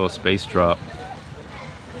easy. Oh, space drop.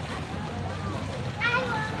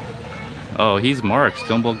 Oh, he's Mark.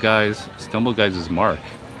 Stumble Guys is Mark.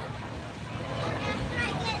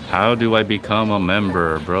 How do I become a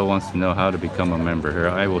member? Bro wants to know how to become a member. Here,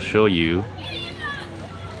 I will show you.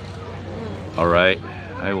 Alright,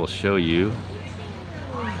 I will show you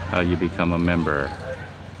how you become a member.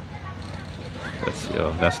 Let's see.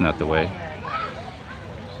 Oh, that's not the way.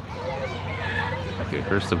 Okay,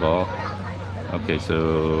 first of all, okay,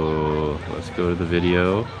 so let's go to the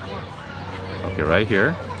video. Okay, right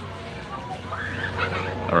here.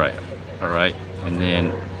 Alright, and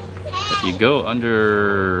then if you go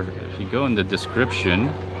in the description,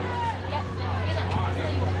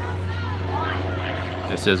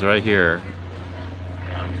 it says right here,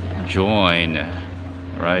 join,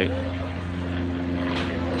 right?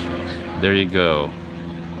 There you go.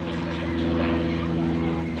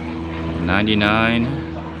 99,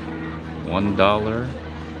 $1,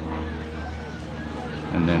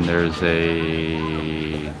 and then there's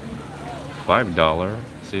a $5.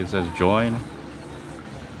 See, it says join.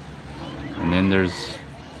 And then there's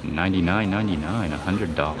 $99.99,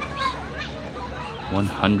 $100.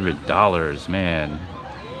 $100, man.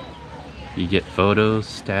 You get photos,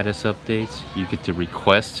 status updates, you get to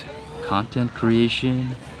request content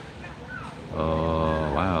creation.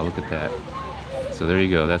 Oh, wow, look at that. So there you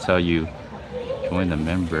go, that's how you join the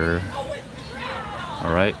member.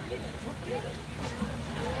 Alright.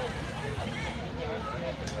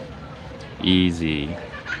 Easy.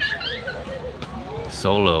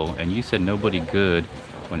 Solo, and you said nobody good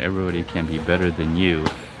when everybody can be better than you.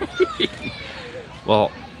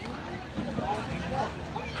 Well,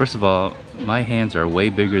 first of all, my hands are way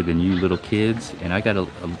bigger than you little kids, and I got a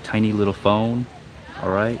tiny little phone,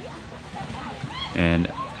 alright?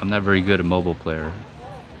 And I'm not very good at mobile player.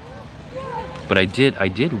 But I did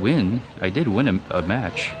win a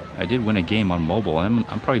match. I did win a game on mobile. I'm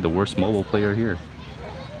probably the worst mobile player here.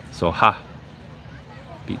 So ha!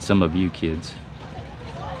 Beat some of you kids.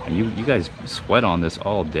 And you guys sweat on this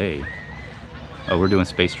all day. Oh, we're doing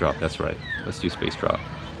space drop, that's right. Let's do space drop.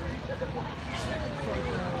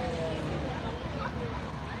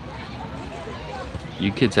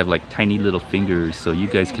 You kids have like tiny little fingers, so you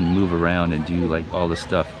guys can move around and do like all this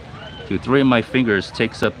stuff. Dude, 3 of my fingers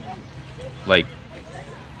takes up like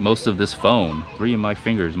most of this phone. 3 of my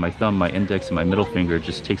fingers, my thumb, my index, and my middle finger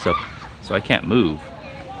just takes up, so I can't move.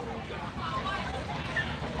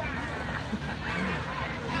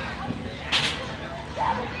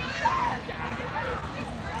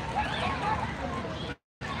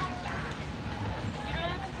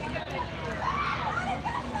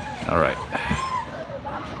 All right.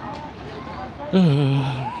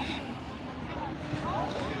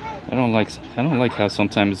 I don't like how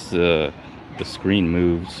sometimes the screen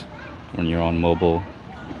moves when you're on mobile.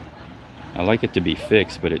 I like it to be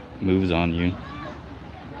fixed, but it moves on you.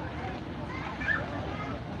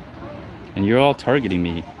 And you're all targeting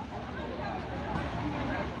me.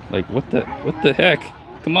 Like what the heck?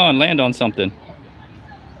 Come on, land on something.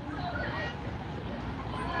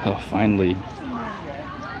 Oh, finally.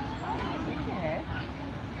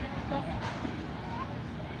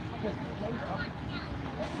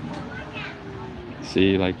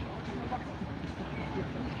 See, like,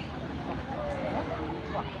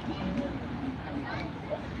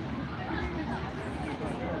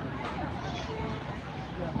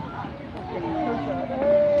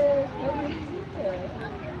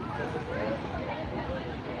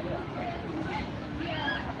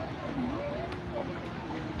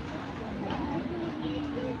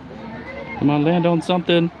 Come on, land on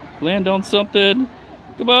something. Land on something.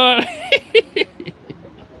 Come on.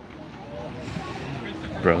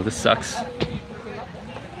 Bro, this sucks.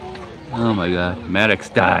 Oh my god. Maddox,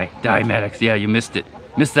 die. Die, Maddox. Yeah, you missed it.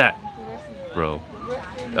 Missed that. Bro.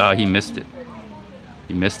 Oh, he missed it.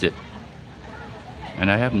 He missed it. And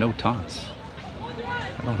I have no taunts.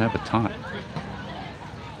 I don't have a taunt.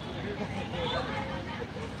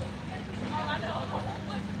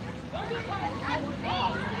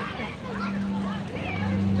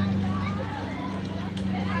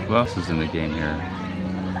 Who else is in the game here?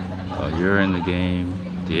 Oh, you're in the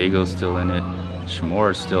game. Diego's still in it.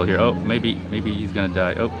 Shmore's still here. Oh, maybe he's gonna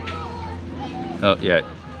die. Oh. Oh, yeah.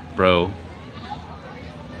 Bro.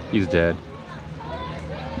 He's dead.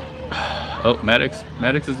 Oh, Maddox.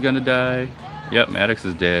 Maddox is gonna die. Yep, Maddox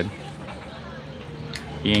is dead.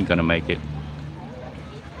 He ain't gonna make it.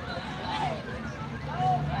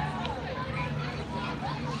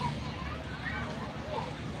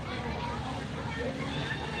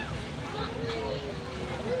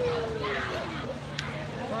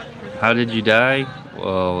 How did you die?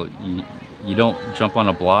 Well, you don't jump on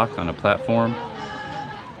a block on a platform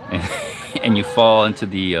and, and you fall into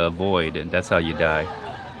the void, and that's how you die.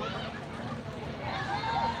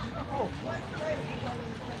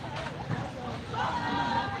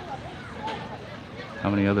 How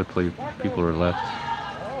many other people are left?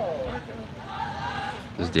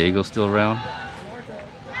 Is Diego still around?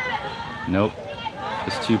 Nope.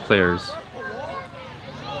 Just 2 players.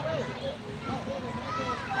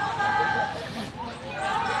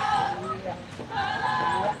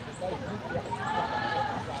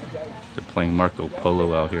 They're playing Marco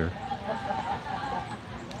Polo out here.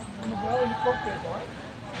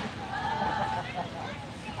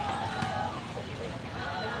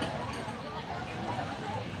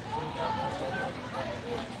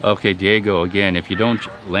 Okay, Diego, again, if you don't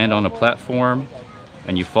land on a platform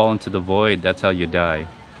and you fall into the void, that's how you die.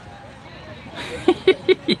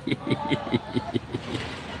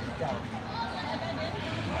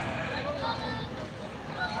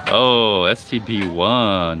 Oh, STB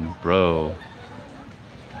won, bro.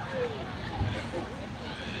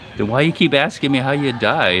 Then why you keep asking me how you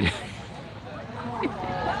died?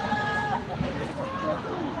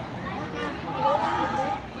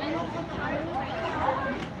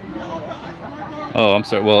 Oh, I'm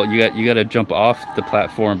sorry. Well, you got to jump off the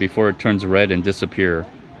platform before it turns red and disappear.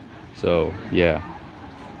 So, yeah.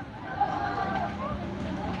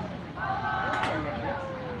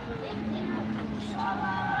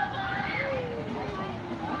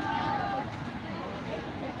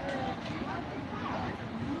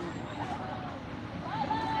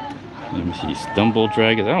 Let me see. Stumble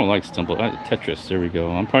Dragons. I don't like Stumble. Tetris. There we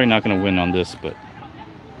go. I'm probably not going to win on this, but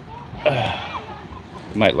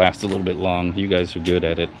it might last a little bit long. You guys are good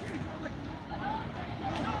at it.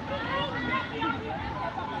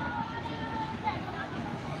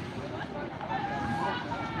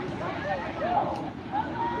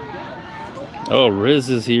 Oh, Riz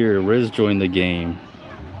is here. Riz joined the game.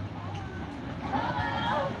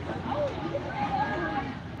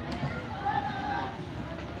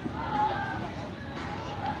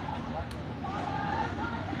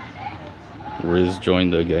 Riz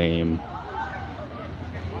joined the game.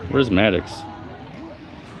 Where's Maddox?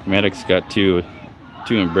 Maddox got too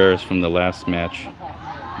embarrassed from the last match.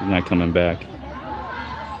 He's not coming back.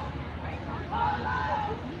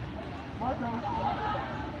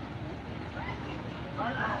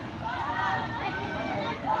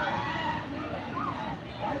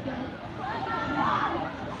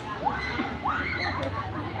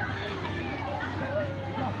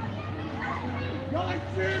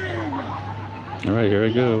 All right, here I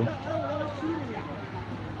go.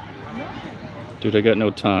 Dude, I got no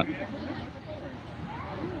taunt.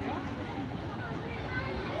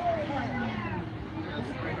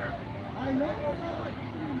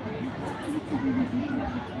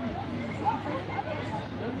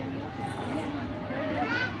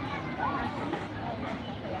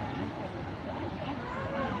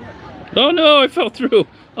 Oh no, I fell through.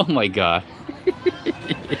 Oh my god.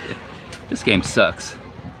 This game sucks.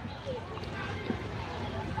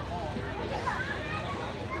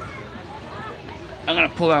 I'm gonna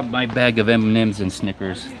pull out my bag of M&Ms and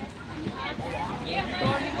Snickers.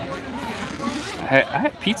 I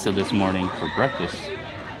had pizza this morning for breakfast.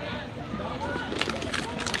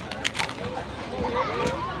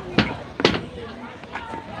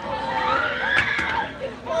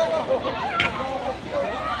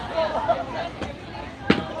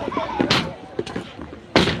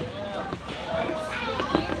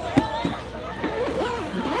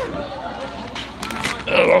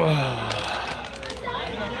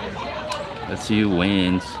 Let's see who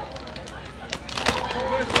wins.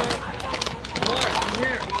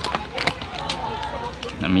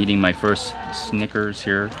 I'm eating my first Snickers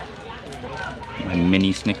here. My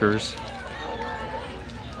mini Snickers.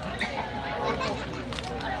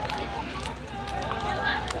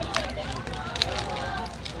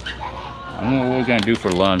 I don't know what we're gonna do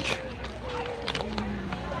for lunch.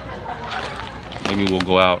 Maybe we'll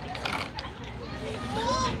go out.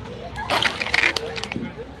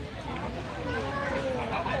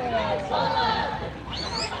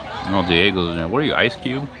 Oh, Diego's in there. What are you, Ice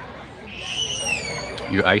Cube?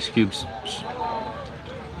 Your Ice Cubes.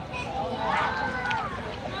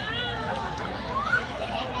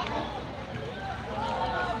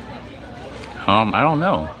 I don't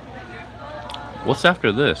know. What's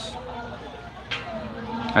after this?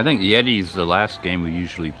 I think Yeti's the last game we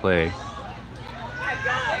usually play.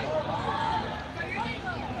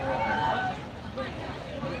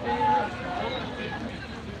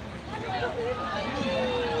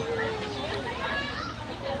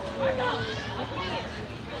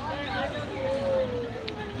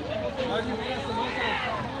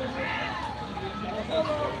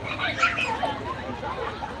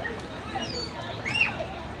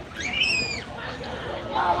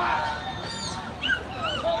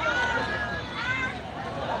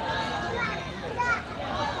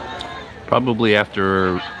 Probably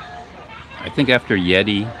after, I think after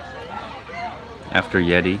Yeti. After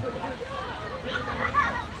Yeti.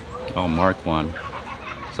 Oh, Mark won.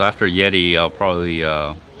 So after Yeti, I'll probably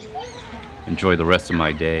enjoy the rest of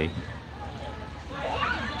my day.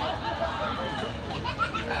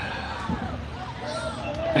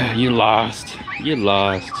 You lost. You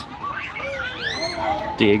lost.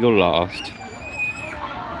 Diego lost.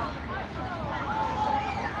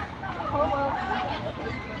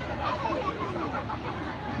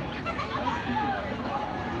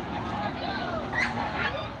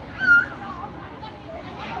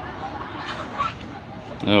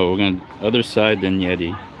 Oh, we're gonna other side than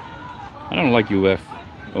Yeti. I don't like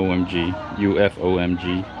UFOMG.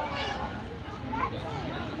 UFOMG.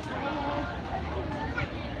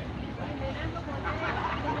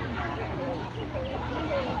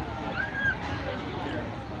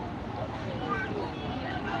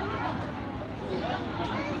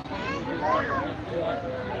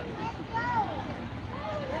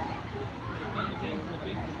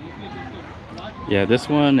 Yeah, this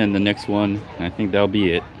one and the next one, I think that'll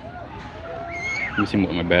be it. Let me see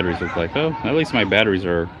what my batteries look like. Oh, at least my batteries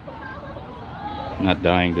are not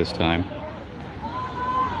dying this time.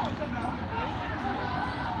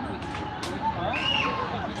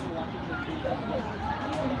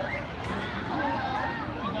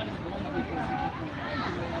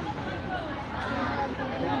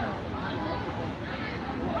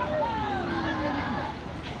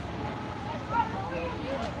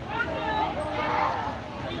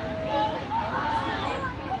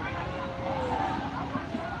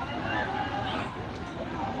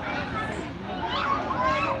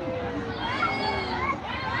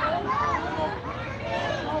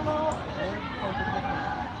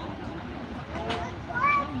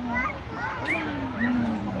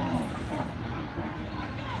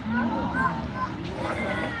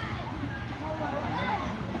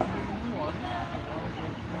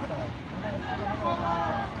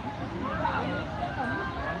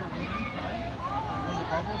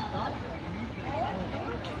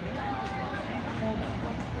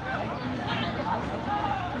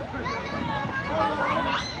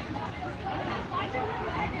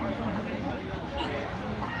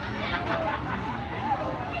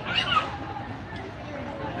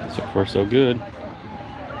 So far, so good.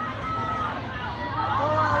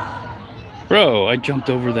 Bro, I jumped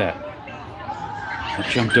over that. I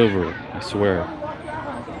jumped over it, I swear.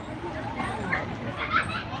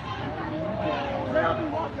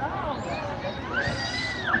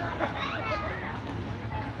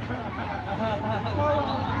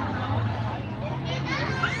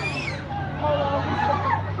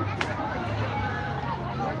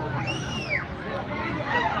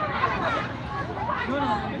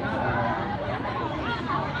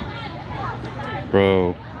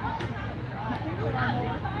 Bro.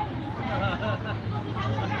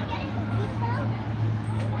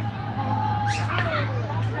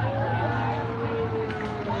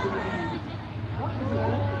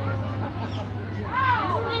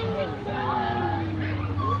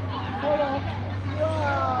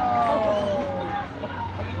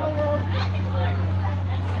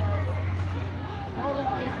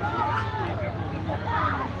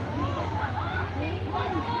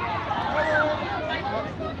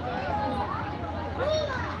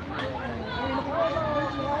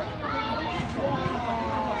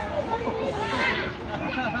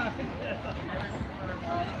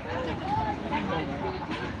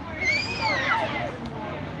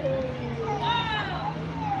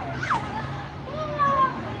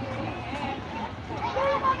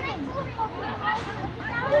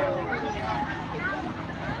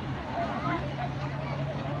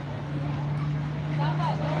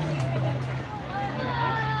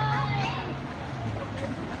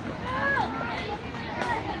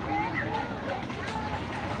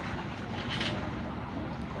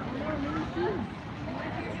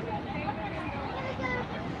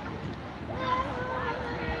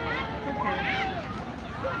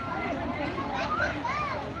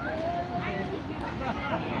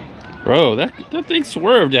 Bro, that thing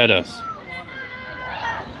swerved at us.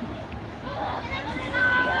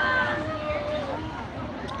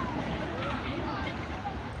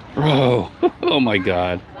 Bro, oh my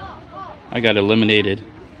god. I got eliminated.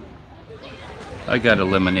 I got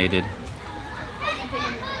eliminated.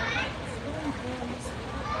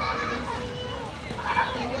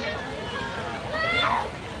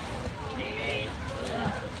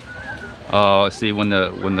 Oh, see, when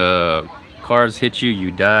the cars hit you,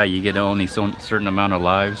 you die. You get only so certain amount of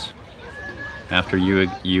lives. After you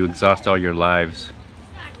exhaust all your lives,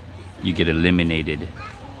 you get eliminated.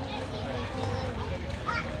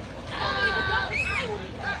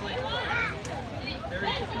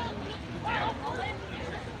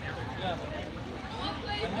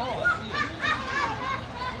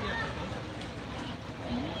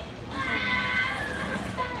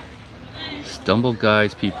 Stumble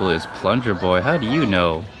Guys people is Plunger Boy. How do you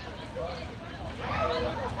know?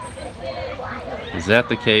 Is that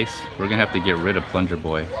the case? We're gonna have to get rid of Plunger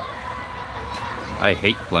Boy. I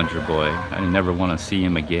hate Plunger Boy. I never want to see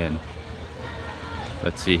him again.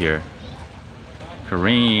 Let's see here.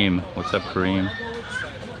 Kareem. What's up, Kareem?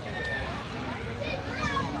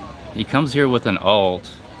 He comes here with an alt.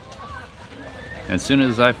 And as soon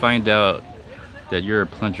as I find out that you're a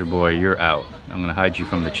Plunger Boy, you're out. I'm gonna hide you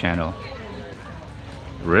from the channel.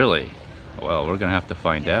 Really? Well, we're gonna have to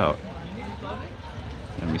find out.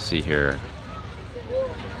 Let me see here.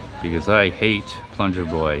 Because I hate Plunger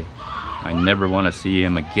Boy. I never want to see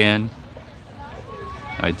him again.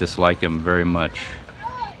 I dislike him very much.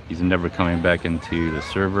 He's never coming back into the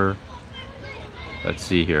server. Let's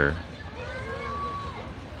see here.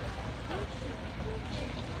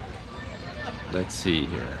 Let's see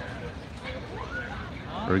here.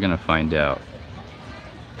 We're gonna find out.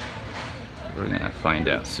 We're gonna find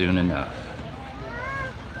out soon enough.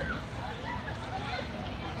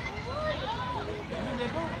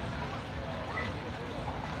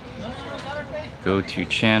 Go to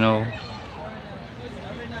channel.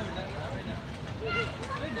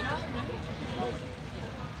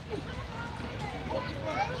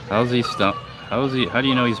 How's he stump? How do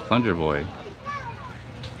you know he's Plunger Boy?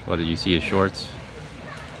 What, did you see his shorts?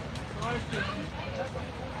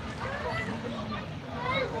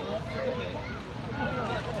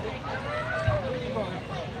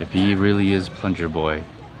 If he really is Plunger Boy,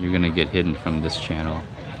 you're gonna get hidden from this channel.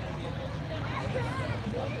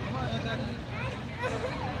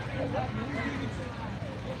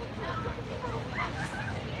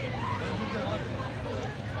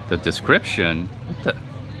 The description? What the?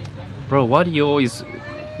 Bro, why do you always...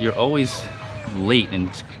 You're always late in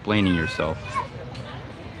explaining yourself.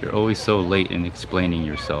 You're always so late in explaining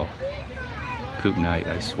yourself. Poop night,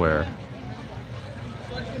 I swear.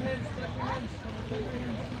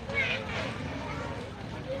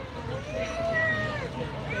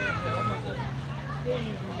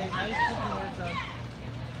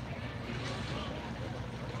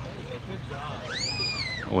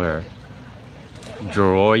 Where?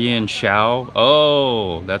 Joroyan Shao?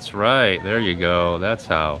 Oh, that's right. There you go. That's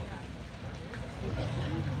how.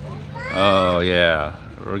 Oh, yeah.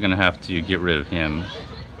 We're gonna have to get rid of him.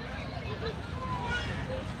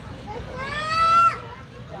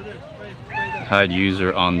 Hide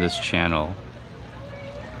user on this channel.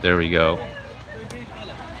 There we go.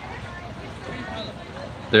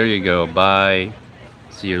 There you go. Bye.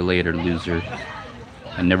 See you later, loser.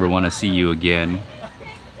 I never want to see you again.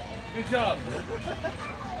 Good job.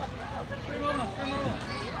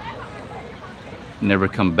 Never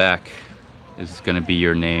come back is gonna be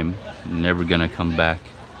your name. Never gonna come back.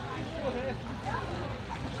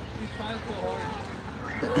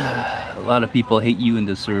 A lot of people hate you in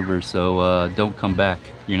the server, so don't come back.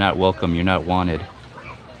 You're not welcome. You're not wanted.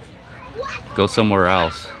 Go somewhere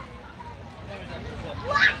else.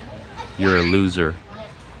 You're a loser.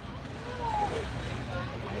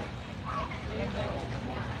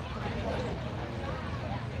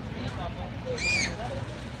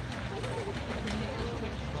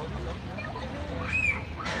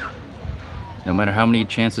 No matter how many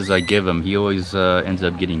chances I give him, he always ends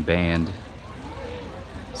up getting banned.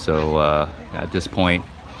 So at this point,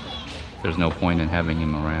 there's no point in having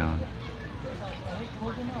him around.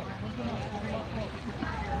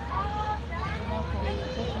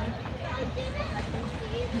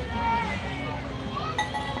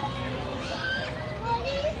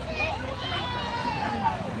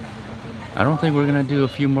 I don't think we're gonna do a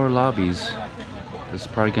few more lobbies. This is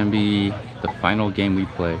probably gonna be the final game we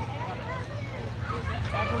play.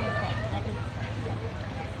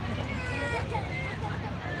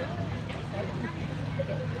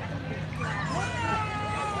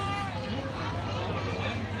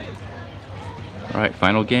 Alright,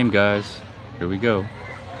 final game, guys. Here we go.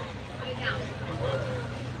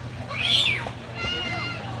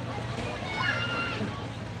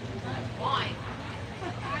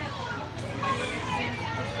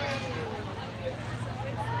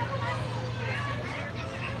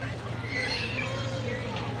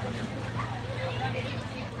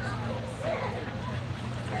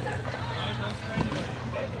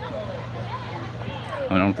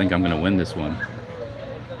 I don't think I'm gonna win this one.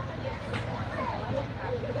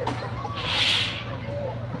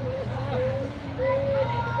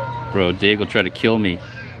 Bro, Diego tried to kill me.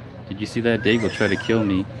 Did you see that? Diego tried to kill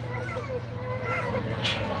me.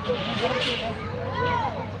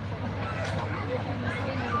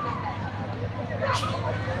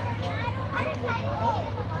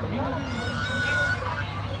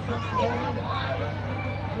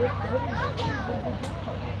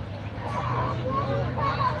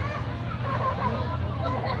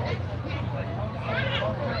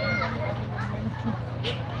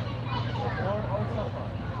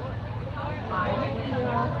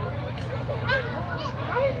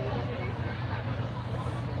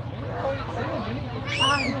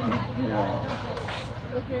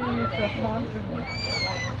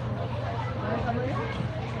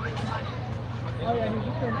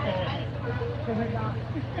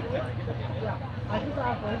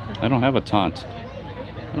 I don't have a taunt.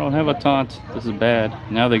 I don't have a taunt. This is bad.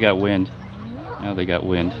 Now they got wind. Now they got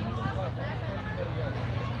wind.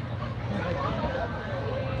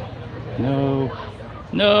 No.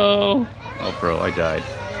 No. Oh, bro, I died.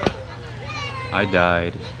 I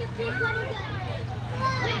died.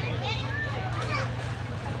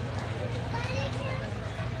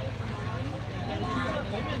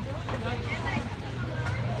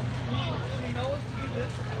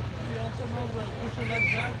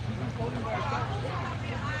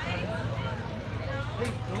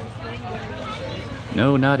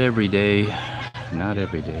 No, not every day. Not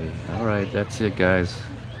every day. Alright, that's it, guys.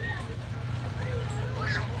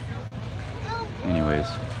 Anyways,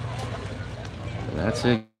 that's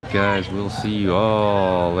it, guys. We'll see you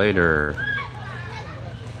all later.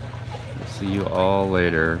 We'll see you all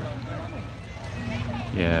later.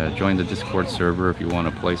 Yeah, join the Discord server if you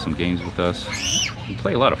want to play some games with us. We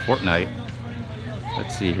play a lot of Fortnite.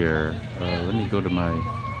 Let's see here. Let me go to my...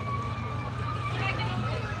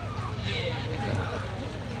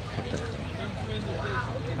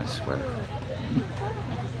 I swear.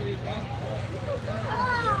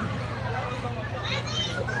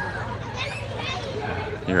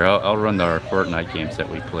 Here, I'll run our Fortnite games that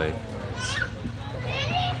we play.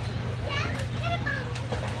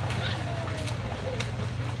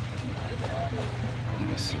 Let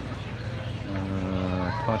me see.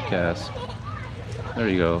 Podcast. There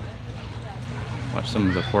you go. Watch some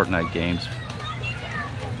of the Fortnite games.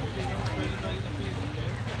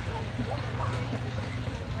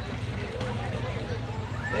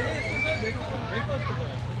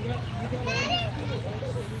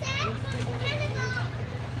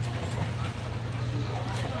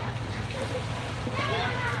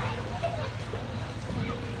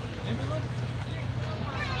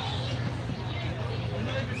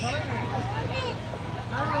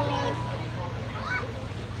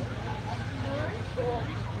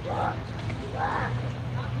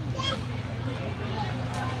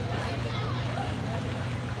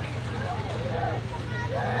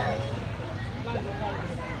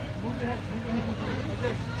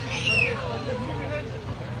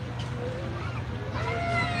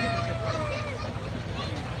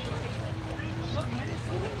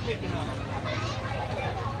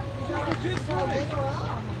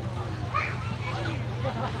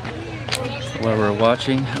 While we're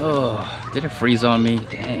watching, oh, did it freeze on me?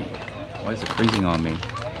 Dang, why is it freezing on me?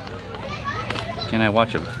 Can't I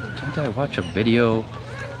watch a video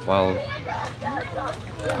while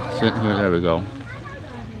sitting here? There we go.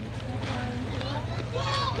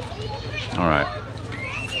 All right.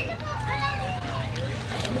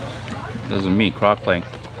 This is me, Croc playing.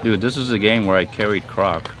 Dude, this is a game where I carried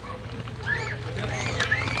Croc.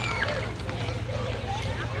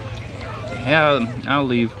 Yeah, I'll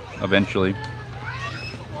leave eventually.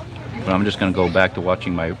 But I'm just gonna go back to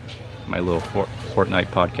watching my little Fortnite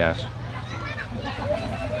podcast.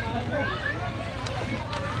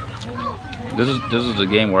 This is the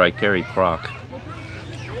game where I carry Croc.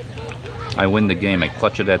 I win the game. I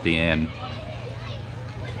clutch it at the end.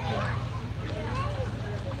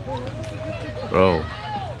 Bro,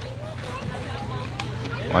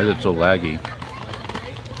 why is it so laggy?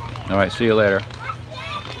 All right, see you later.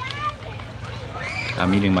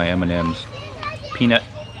 I'm eating my M&Ms. Peanut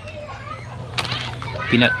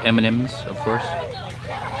M&Ms, of course.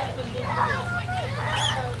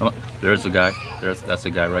 Come on. There's the guy. That's the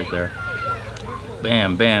guy right there.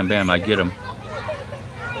 Bam, bam, bam. I get him.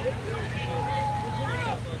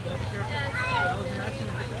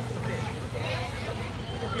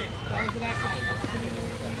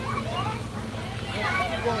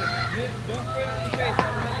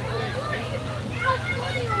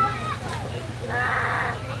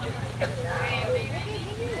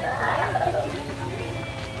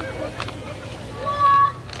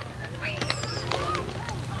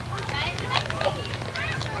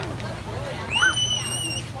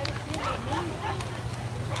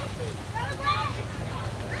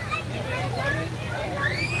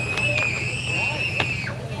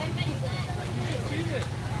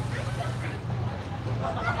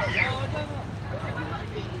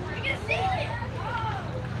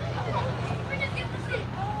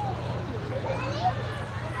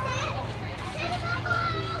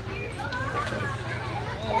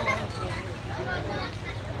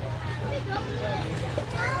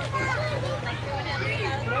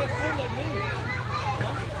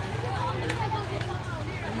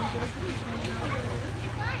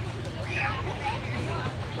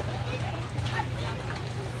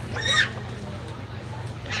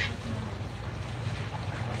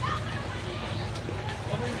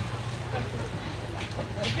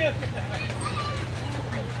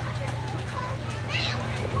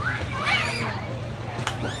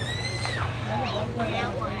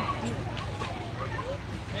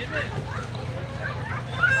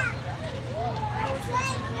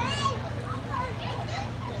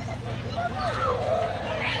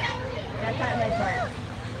 That's not my butt.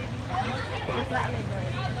 That's not my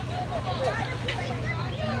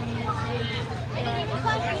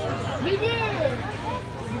butt. We did!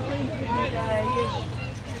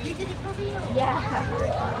 You did it for real? Yeah.